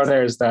TLDR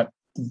there is that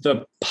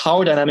the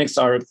power dynamics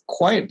are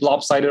quite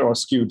lopsided or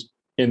skewed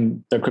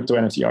in the crypto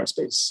NFT art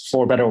space,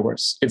 for better or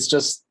worse. It's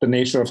just the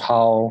nature of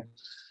how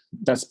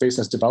that space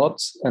has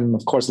developed. And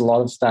of course, a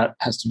lot of that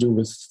has to do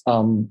with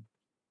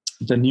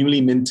the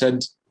newly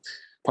minted,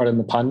 pardon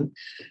the pun,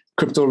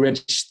 crypto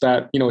rich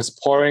that,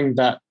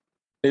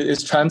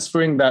 is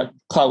transferring that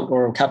clout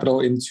or capital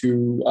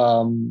into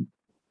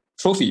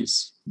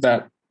trophies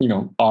that,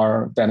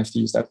 are the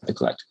NFTs that they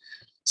collect.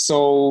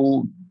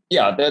 So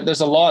yeah, there's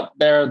a lot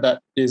there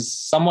that is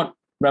somewhat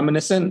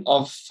reminiscent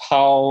of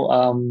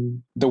how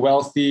the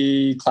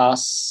wealthy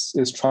class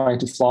is trying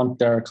to flaunt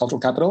their cultural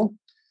capital.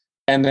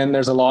 And then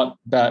there's a lot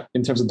that,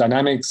 in terms of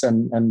dynamics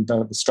and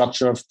the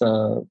structure of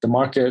the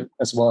market,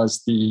 as well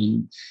as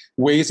the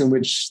ways in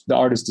which the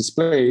art is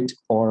displayed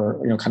or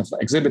kind of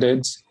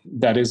exhibited,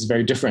 that is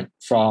very different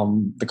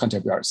from the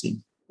contemporary art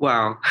scene.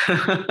 Wow.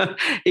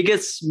 It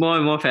gets more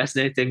and more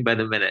fascinating by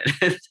the minute.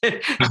 Thank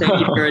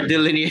you for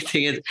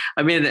delineating it.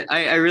 I mean,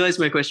 I realize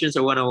my questions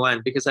are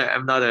one-on-one because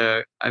I'm not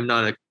a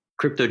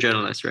crypto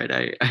journalist,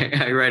 right?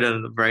 I write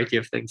on a variety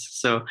of things.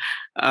 So,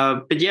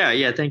 but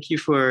yeah, thank you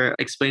for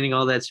explaining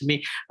all that to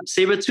me.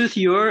 Sabertooth,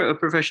 you're a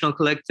professional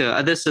collector.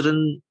 Are there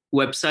certain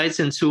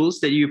websites and tools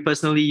that you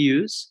personally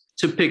use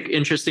to pick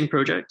interesting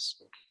projects?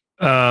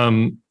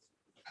 No.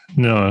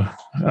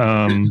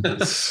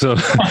 So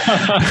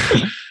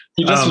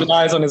he just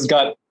relies on his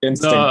gut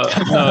instinct.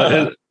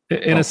 No.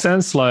 In a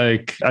sense, I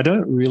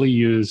don't really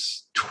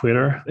use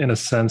Twitter in a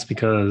sense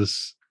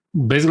because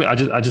basically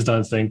I just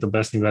don't think the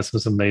best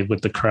investments are made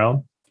with the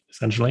crowd,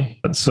 essentially.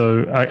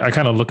 So I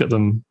kind of look at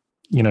them,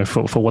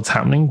 for what's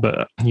happening,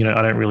 but I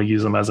don't really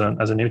use them as an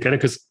indicator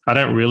because I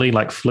don't really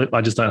flip.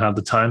 I just don't have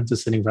the time to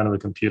sit in front of the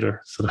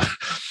computer sort of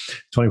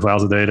 24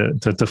 hours a day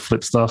to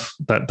flip stuff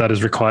that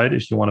is required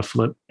if you want to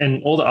flip.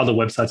 And all the other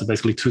websites are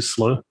basically too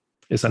slow,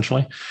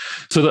 essentially.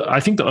 So I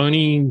think the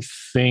only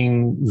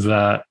thing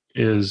that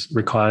is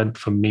required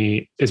for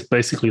me is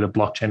basically the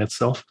blockchain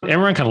itself.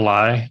 Everyone can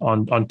lie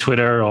on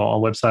Twitter or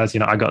on websites,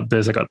 I got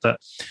this, I got that.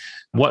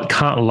 What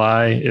can't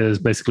lie is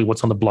basically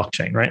what's on the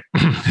blockchain, right?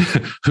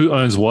 Who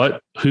owns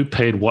what, who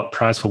paid what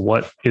price for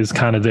what is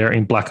kind of there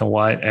in black and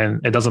white.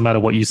 And it doesn't matter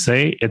what you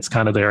say, it's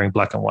kind of there in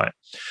black and white.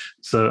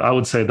 So I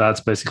would say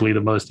that's basically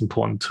the most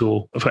important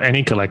tool for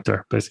any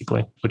collector,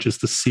 basically, which is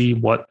to see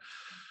what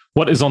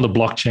is on the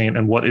blockchain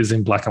and what is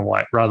in black and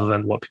white rather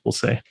than what people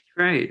say.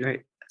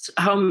 Right.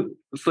 So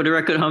for the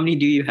record, how many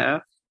do you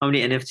have? How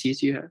many NFTs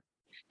do you have?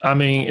 I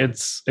mean,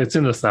 it's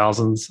in the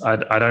thousands. I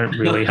don't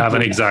really have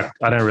an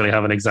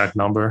exact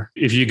number.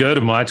 If you go to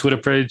my Twitter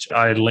page,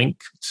 I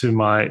link to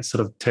my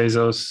sort of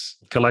Tezos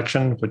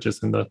collection, which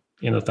is in the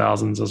in the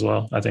thousands as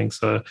well, I think.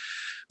 So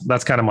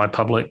that's kind of my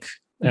public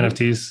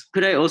NFTs.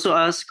 Could I also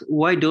ask,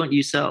 why don't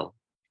you sell?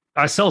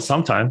 I sell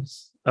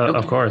sometimes. Okay.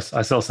 Of course,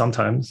 I sell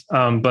sometimes.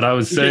 But I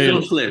would You say,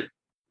 don't flip.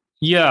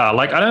 yeah,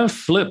 like I don't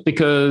flip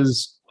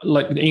because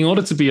like in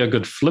order to be a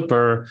good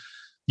flipper,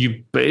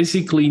 you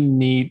basically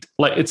need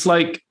it's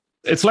like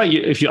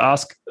if you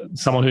ask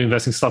someone who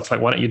invests in stocks,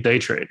 like, why don't you day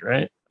trade,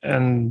 right?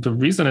 And the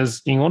reason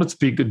is, in order to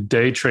be a good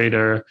day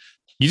trader,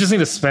 you just need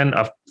to spend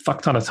a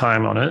fuck ton of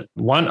time on it.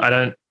 One, I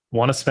don't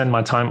want to spend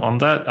my time on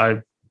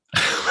that.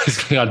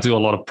 Basically, I do a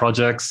lot of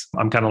projects.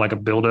 I'm kind of like a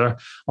builder,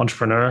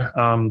 entrepreneur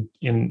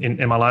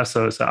in my life.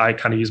 So I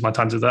kind of use my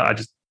time to do that.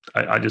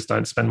 I just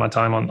don't spend my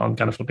time on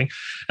kind of flipping.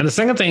 And the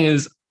second thing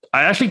is,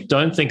 I actually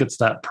don't think it's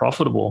that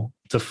profitable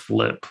to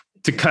flip,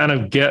 to kind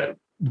of get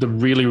the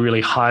really,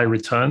 really high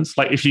returns.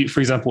 Like if you, for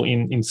example,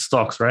 in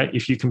stocks, right?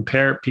 If you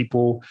compare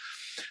people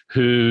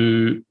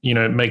who,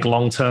 make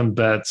long-term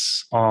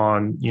bets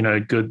on,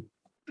 good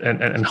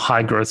and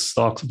high growth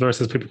stocks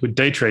versus people who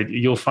day trade,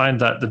 you'll find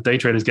that the day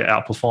traders get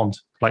outperformed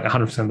like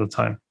 100% of the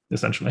time,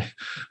 essentially.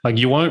 Like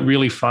you won't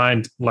really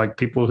find like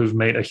people who've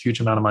made a huge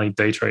amount of money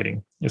day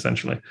trading,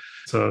 essentially.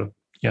 So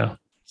yeah,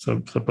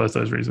 so for both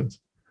those reasons.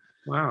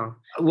 Wow.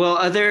 Well,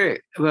 are there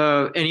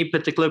any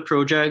particular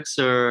projects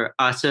or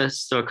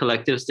artists or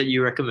collectives that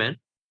you recommend?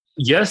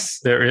 Yes,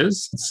 there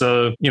is.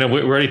 So, we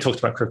already talked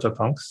about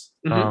CryptoPunks.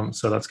 Mm-hmm.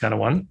 So that's kind of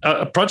one.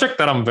 A project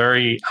that I'm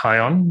very high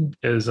on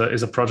is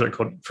a project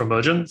called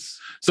Formergence.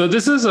 So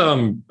this is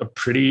a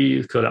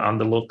pretty kind of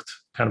underlooked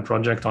kind of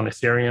project on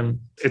Ethereum.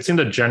 It's in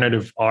the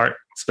generative art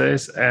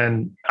space,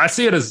 and I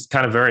see it as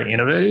kind of very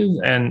innovative.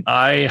 And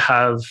I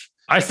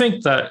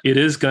think that it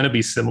is going to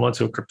be similar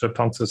to a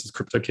CryptoPunks versus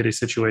CryptoKitty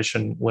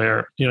situation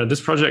where,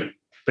 this project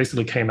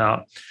basically came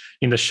out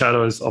in the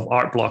shadows of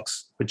Art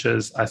Blocks, which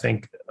is, I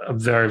think, a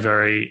very,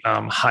 very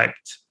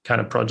hyped kind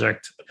of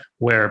project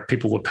where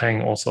people were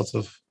paying all sorts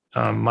of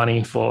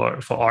money for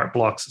Art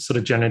Blocks, sort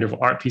of generative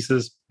art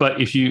pieces.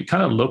 But if you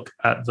kind of look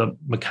at the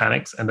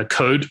mechanics and the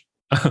code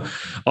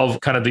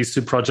of kind of these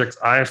two projects,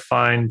 I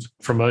find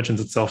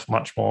Formergence itself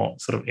much more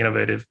sort of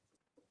innovative.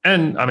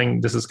 And I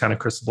mean, this is kind of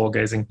crystal ball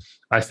gazing.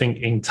 I think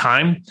in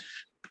time,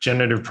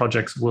 generative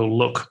projects will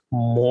look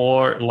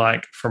more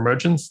like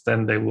Formergence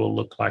than they will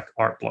look like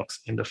Art Blocks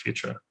in the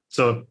future.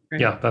 So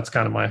yeah, that's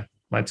kind of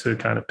my two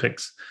kind of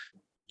picks,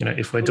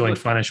 if we're doing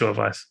financial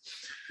advice.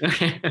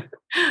 Okay.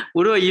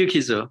 What about you,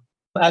 Kizo?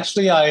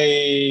 Actually,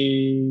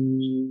 I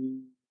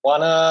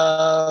want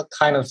to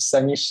kind of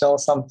semi-shell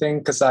something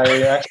because I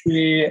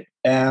actually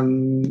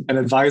am an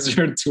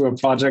advisor to a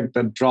project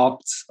that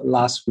dropped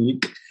last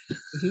week.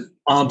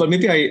 Mm-hmm. But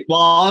maybe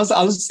I'll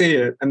just say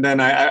it, and then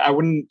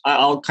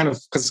I'll kind of,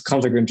 because it's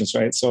conflict of interest,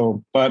 right?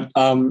 So, but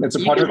it's a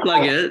project. You can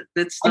plug it.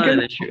 That's not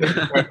an issue.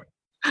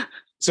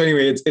 So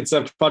anyway, it's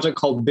a project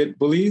called Bit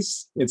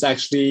Bullies. It's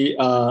actually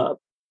a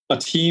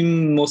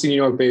team, mostly New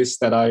York based,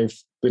 that I've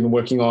been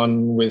working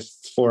on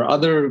for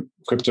other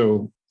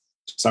crypto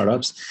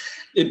startups.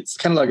 It's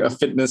kind of like a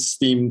fitness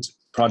themed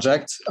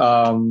project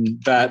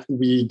that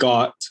we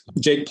got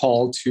Jake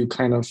Paul to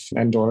kind of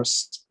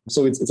endorse.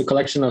 So it's a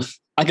collection of,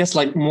 I guess,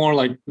 like more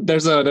like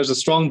there's a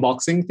strong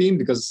boxing theme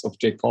because of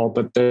Jake Paul,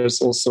 but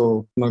there's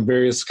also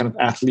various kind of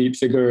athlete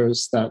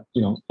figures that,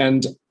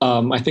 and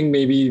I think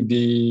maybe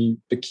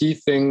the key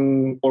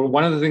thing, or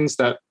one of the things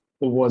that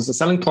was the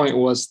selling point,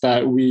 was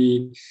that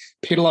we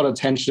paid a lot of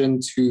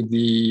attention to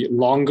the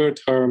longer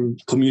term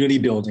community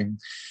building.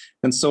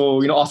 And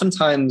so,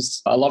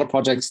 oftentimes a lot of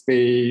projects,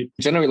 they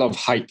generate a lot of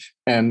hype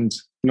and,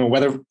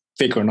 whether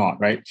fake or not,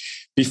 right?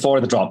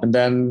 Before the drop, and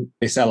then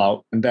they sell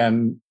out, and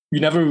then you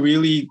never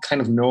really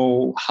kind of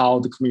know how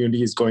the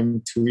community is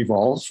going to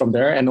evolve from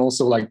there. And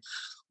also like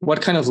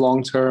what kind of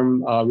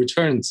long-term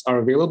returns are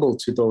available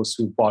to those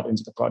who bought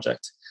into the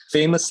project.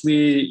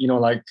 Famously,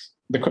 like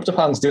the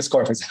CryptoPunks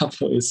Discord, for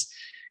example, is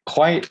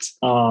quite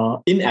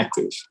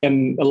inactive.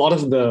 And a lot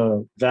of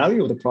the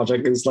value of the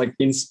project is like,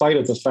 in spite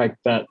of the fact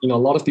that, a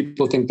lot of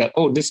people think that,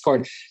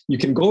 Discord, you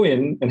can go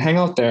in and hang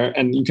out there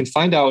and you can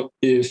find out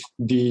if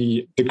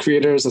the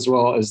creators as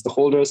well as the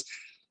holders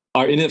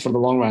are in it for the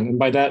long run. And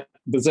by that,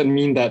 does that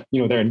mean that,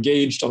 they're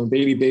engaged on a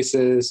daily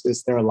basis?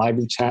 Is there a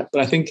lively chat?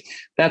 But I think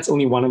that's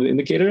only one of the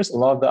indicators. A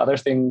lot of the other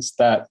things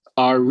that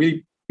are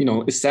really,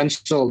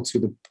 essential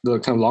to the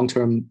kind of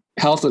long-term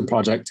health of the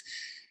project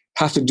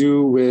have to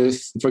do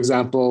with, for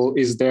example,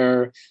 do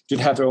they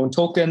have their own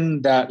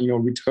token that,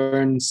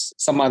 returns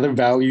some other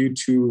value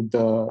to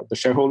the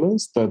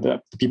shareholders, the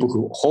people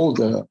who hold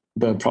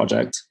the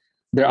project?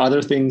 There are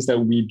other things that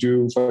we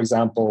do, for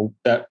example,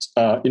 that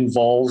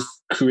involve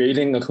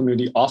creating a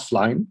community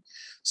offline.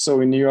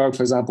 So in New York,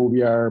 for example,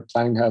 we are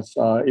planning to have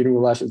in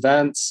real life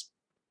events.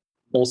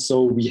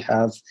 Also, we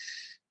have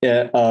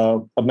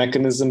a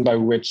mechanism by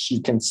which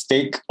you can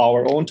stake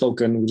our own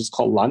token, which is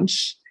called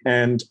Lunch.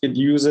 And it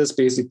uses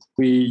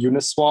basically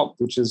Uniswap,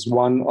 which is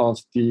one of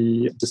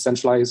the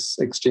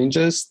decentralized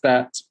exchanges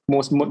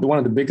one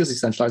of the biggest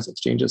decentralized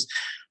exchanges,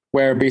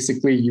 where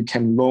basically you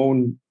can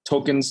loan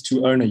tokens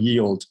to earn a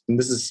yield. And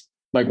this is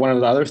like one of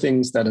the other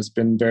things that has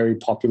been very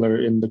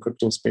popular in the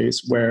crypto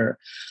space, where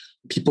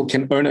people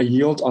can earn a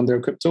yield on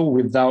their crypto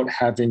without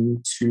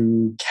having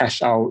to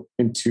cash out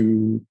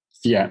into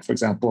fiat, for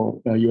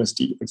example,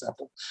 USD, for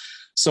example.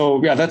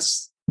 So yeah,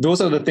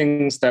 those are the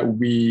things that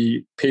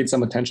we paid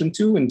some attention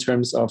to in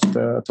terms of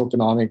the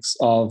tokenomics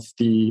of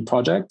the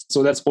project.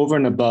 So that's over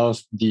and above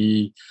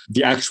the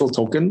actual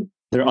token.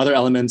 There are other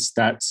elements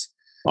that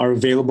are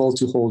available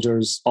to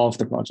holders of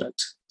the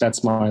project.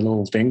 That's my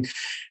little thing.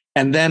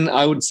 And then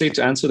I would say,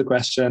 to answer the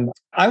question,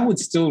 I would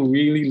still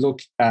really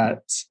look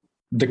at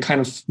the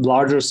kind of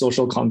larger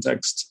social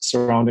context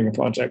surrounding a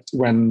project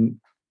when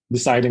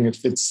deciding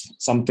if it's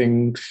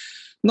something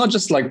not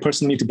just like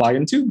personally to buy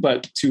into,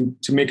 but to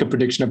make a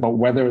prediction about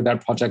whether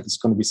that project is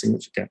going to be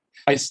significant.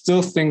 I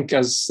still think,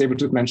 as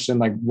Sabertooth mentioned,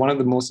 like one of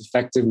the most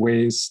effective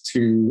ways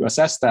to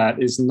assess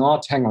that is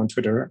not hang on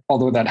Twitter,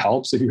 although that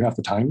helps if you have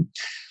the time.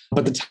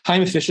 But the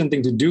time efficient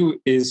thing to do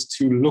is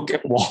to look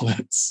at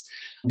wallets,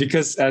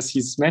 because as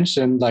he's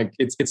mentioned, like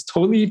it's a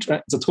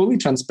totally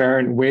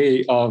transparent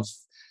way of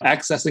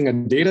accessing a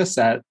data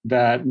set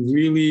that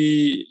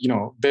really,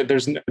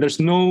 there's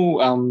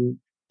no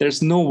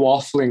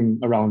waffling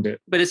around it.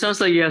 But it sounds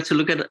like you have to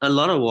look at a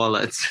lot of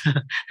wallets,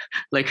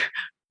 like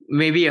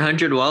maybe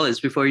 100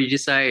 wallets before you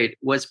decide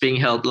what's being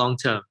held long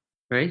term,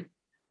 right?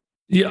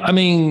 Yeah, I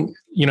mean,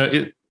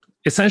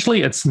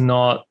 essentially it's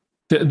not,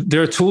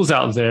 there are tools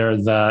out there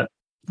that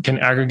can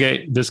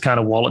aggregate this kind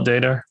of wallet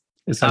data,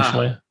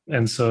 essentially.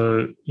 And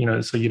so,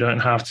 so you don't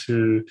have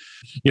to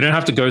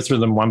go through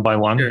them one by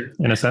one, sure,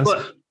 in a sense.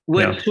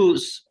 What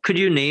tools, could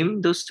you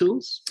name those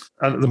tools?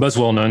 The most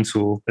well-known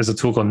tool is a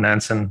tool called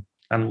Nansen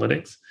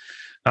Analytics.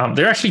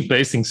 They're actually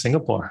based in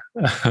Singapore,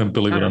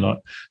 believe it or not.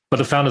 But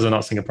the founders are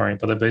not Singaporean,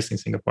 but they're based in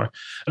Singapore.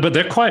 But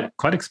they're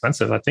quite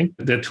expensive. I think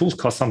their tools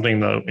cost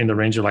something in the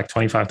range of like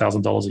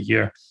 $25,000 a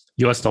year,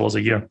 US dollars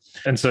a year.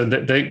 And so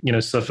they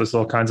surface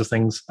all kinds of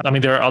things. I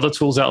mean, there are other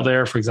tools out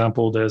there. For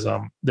example, there's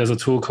a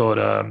tool called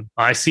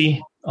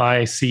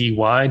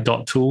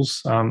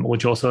ICY.tools,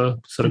 which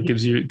also sort of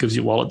gives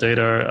you wallet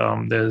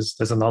data.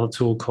 There's another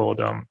tool called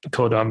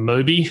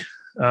Moby.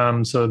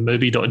 So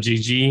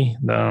moby.gg,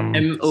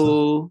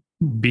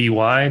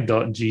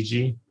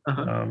 moby.gg.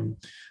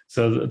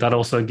 So that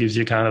also gives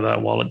you kind of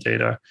that wallet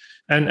data.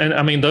 And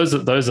I mean,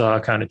 those are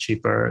kind of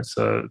cheaper.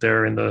 So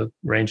they're in the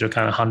range of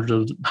kind of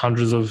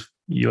hundreds of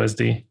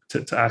USD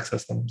to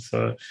access them.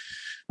 So,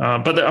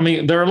 but I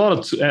mean, there are a lot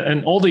of,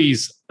 and all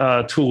these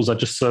tools are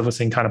just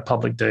servicing kind of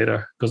public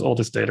data, because all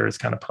this data is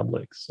kind of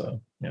public.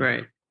 So, yeah.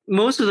 Right.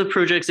 Most of the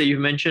projects that you've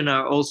mentioned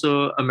are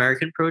also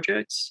American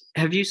projects.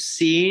 Have you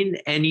seen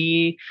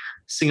any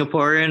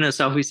Singaporean or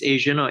Southeast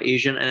Asian or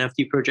Asian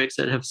NFT projects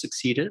that have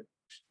succeeded?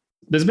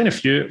 There's been a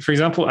few. For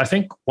example, I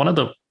think one of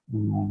the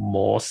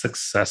more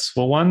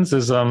successful ones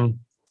is a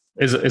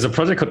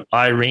project called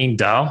Irene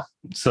DAO.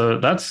 So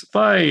that's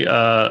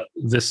by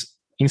this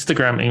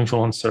Instagram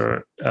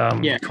influencer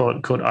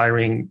called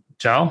Irene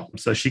Zhao.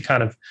 So she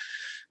kind of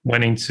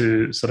went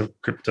into sort of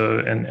crypto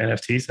and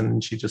NFTs,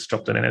 and she just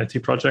dropped an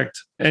NFT project.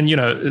 And,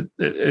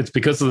 it's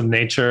because of the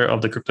nature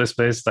of the crypto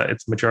space that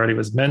its majority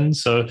was men.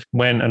 So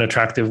when an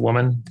attractive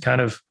woman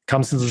kind of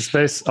comes into the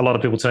space, a lot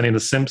of people turn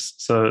into simps.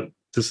 So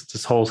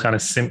this whole kind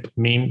of simp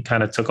meme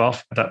kind of took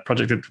off. That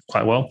project did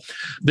quite well.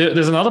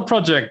 There's another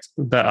project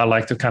that I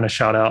like to kind of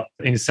shout out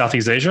in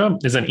Southeast Asia.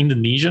 Is an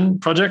Indonesian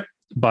project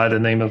created by the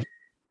name of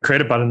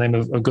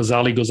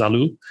Gozali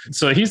Gozalu.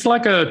 So he's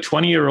like a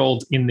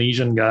 20-year-old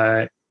Indonesian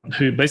guy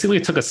who basically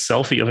took a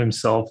selfie of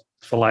himself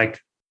for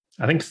like,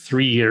 I think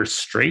 3 years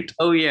straight.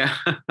 Oh yeah.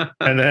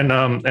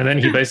 and then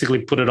he basically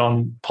put it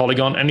on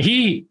Polygon, and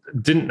he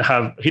didn't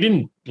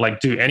like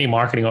do any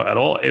marketing at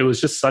all. It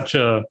was just such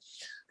a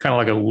kind of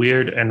like a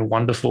weird and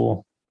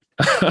wonderful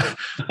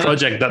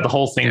project that the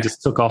whole thing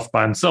just took off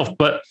by himself.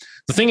 But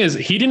the thing is,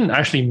 he didn't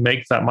actually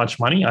make that much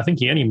money. I think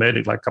he only made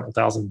it like a couple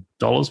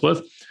 $1,000s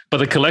worth, but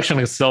the collection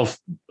itself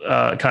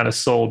kind of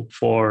sold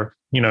for,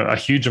 a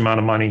huge amount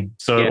of money.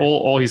 So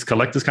all his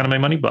collectors kind of made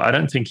money, but I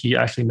don't think he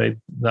actually made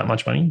that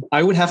much money.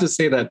 I would have to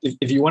say that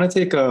if you want to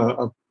take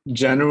a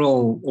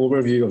general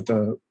overview of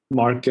the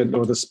market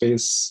or the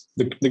space,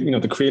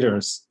 the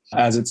creators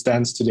as it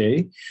stands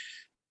today,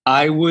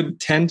 I would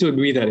tend to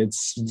agree that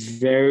it's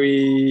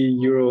very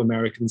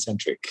Euro-American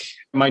centric.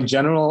 My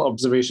general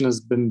observation has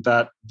been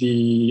that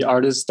the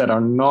artists that are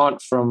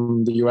not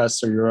from the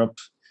US or Europe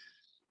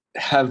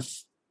have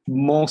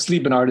mostly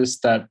been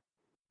artists that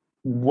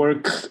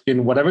work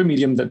in whatever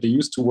medium that they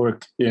used to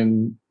work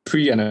in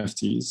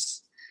pre-NFTs,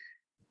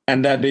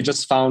 and that they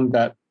just found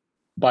that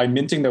by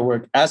minting their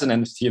work as an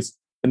NFT, it's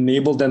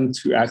enabled them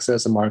to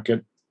access a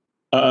market,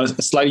 a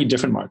slightly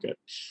different market,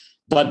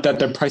 but that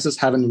their prices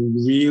haven't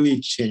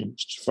really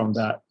changed from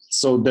that.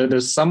 So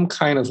there's some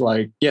kind of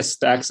like, yes,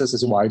 the access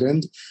is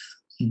widened,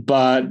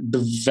 but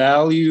the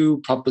value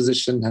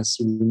proposition has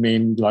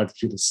remained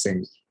largely the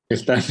same,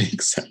 if that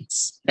makes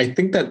sense. I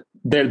think that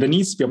there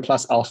needs to be a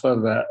plus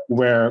alpha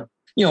where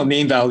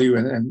main value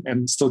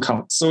and still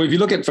counts. So if you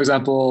look at, for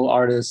example,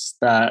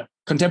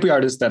 contemporary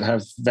artists that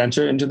have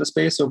ventured into the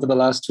space over the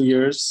last 2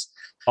 years,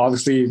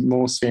 Obviously,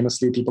 most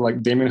famously, people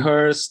like Damien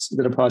Hirst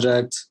did a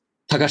project.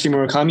 Takashi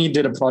Murakami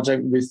did a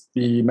project with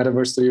the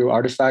Metaverse Studio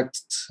Artifact,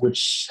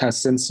 which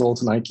has since sold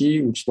to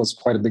Nike, which was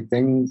quite a big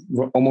thing,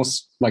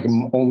 almost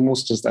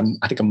just,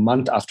 I think, a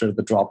month after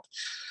the drop.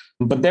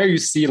 But there you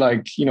see,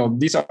 like, you know,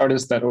 these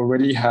artists that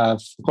already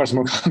have, of course,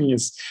 Murakami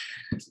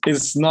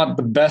is not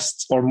the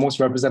best or most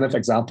representative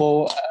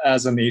example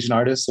as an Asian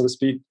artist, so to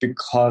speak,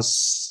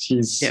 because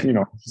he's, you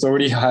know, he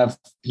already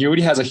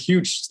has a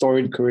huge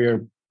storied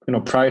career, you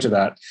know, prior to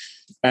that.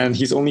 And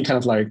he's only kind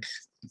of like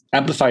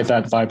amplified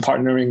that by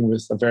partnering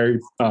with a very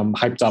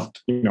hyped up,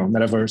 you know,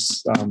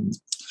 metaverse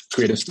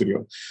creative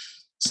studio.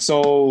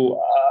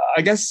 So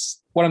I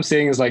guess what I'm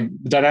saying is, like,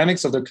 the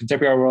dynamics of the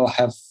contemporary world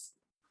have,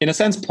 in a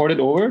sense,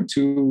 ported over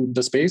to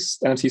the space,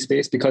 NFT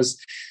space, because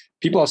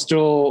people are still,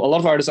 a lot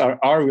of artists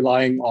are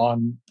relying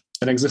on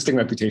an existing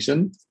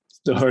reputation.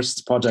 The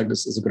Hirst project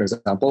is a good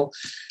example.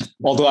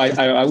 Although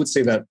I would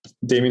say that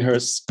Damien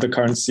Hirst, the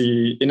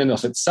currency in and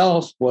of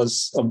itself,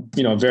 was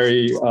a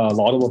very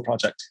laudable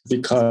project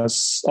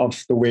because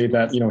of the way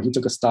that, you know, he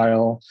took a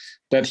style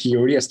that he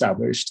already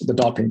established, the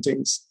dot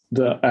paintings,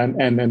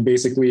 and then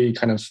basically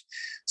kind of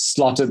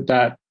slotted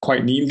that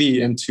quite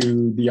neatly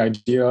into the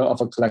idea of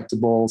a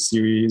collectible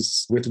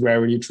series with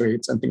rarity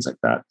traits and things like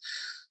that.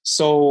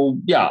 So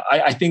yeah,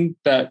 I think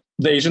that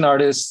the Asian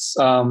artists,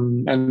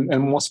 and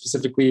more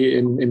specifically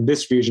in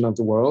this region of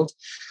the world,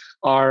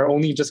 are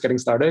only just getting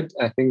started.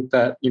 I think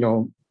that, you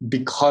know,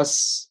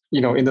 because,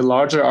 you know, in the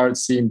larger art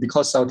scene,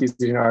 because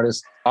Southeast Asian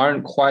artists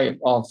aren't quite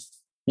of,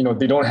 you know,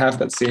 they don't have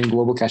that same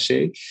global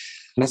cachet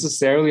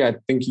necessarily. I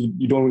think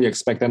you don't really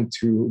expect them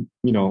to,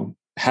 you know,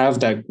 have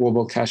that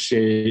global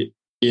cachet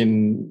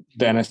in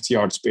the NFT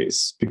art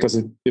space,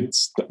 because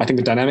it's I think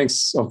the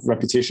dynamics of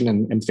reputation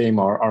and fame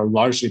are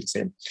largely the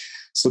same.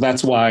 So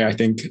that's why I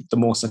think the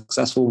most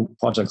successful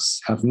projects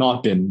have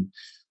not been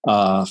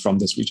from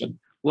this region.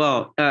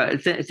 Well,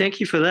 thank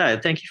you for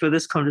that. Thank you for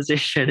this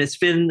conversation. It's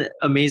been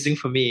amazing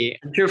for me.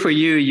 I'm sure for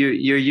you,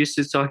 you're used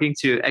to talking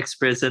to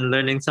experts and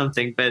learning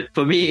something. But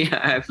for me,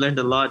 I've learned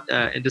a lot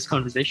in this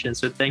conversation.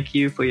 So thank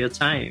you for your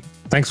time.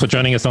 Thanks for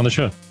joining us on the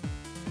show.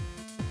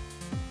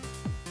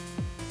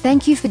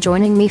 Thank you for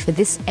joining me for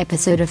this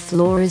episode of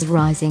Floor is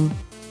Rising.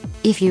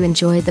 If you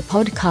enjoyed the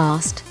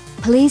podcast,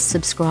 please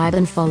subscribe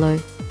and follow.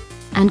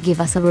 And give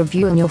us a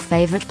review on your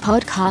favorite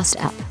podcast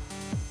app.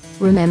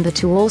 Remember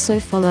to also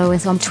follow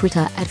us on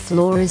Twitter at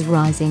Floor is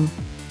Rising.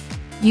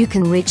 You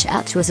can reach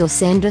out to us or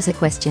send us a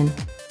question.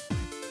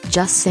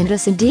 Just send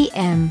us a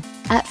DM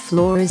at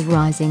Floor is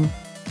Rising.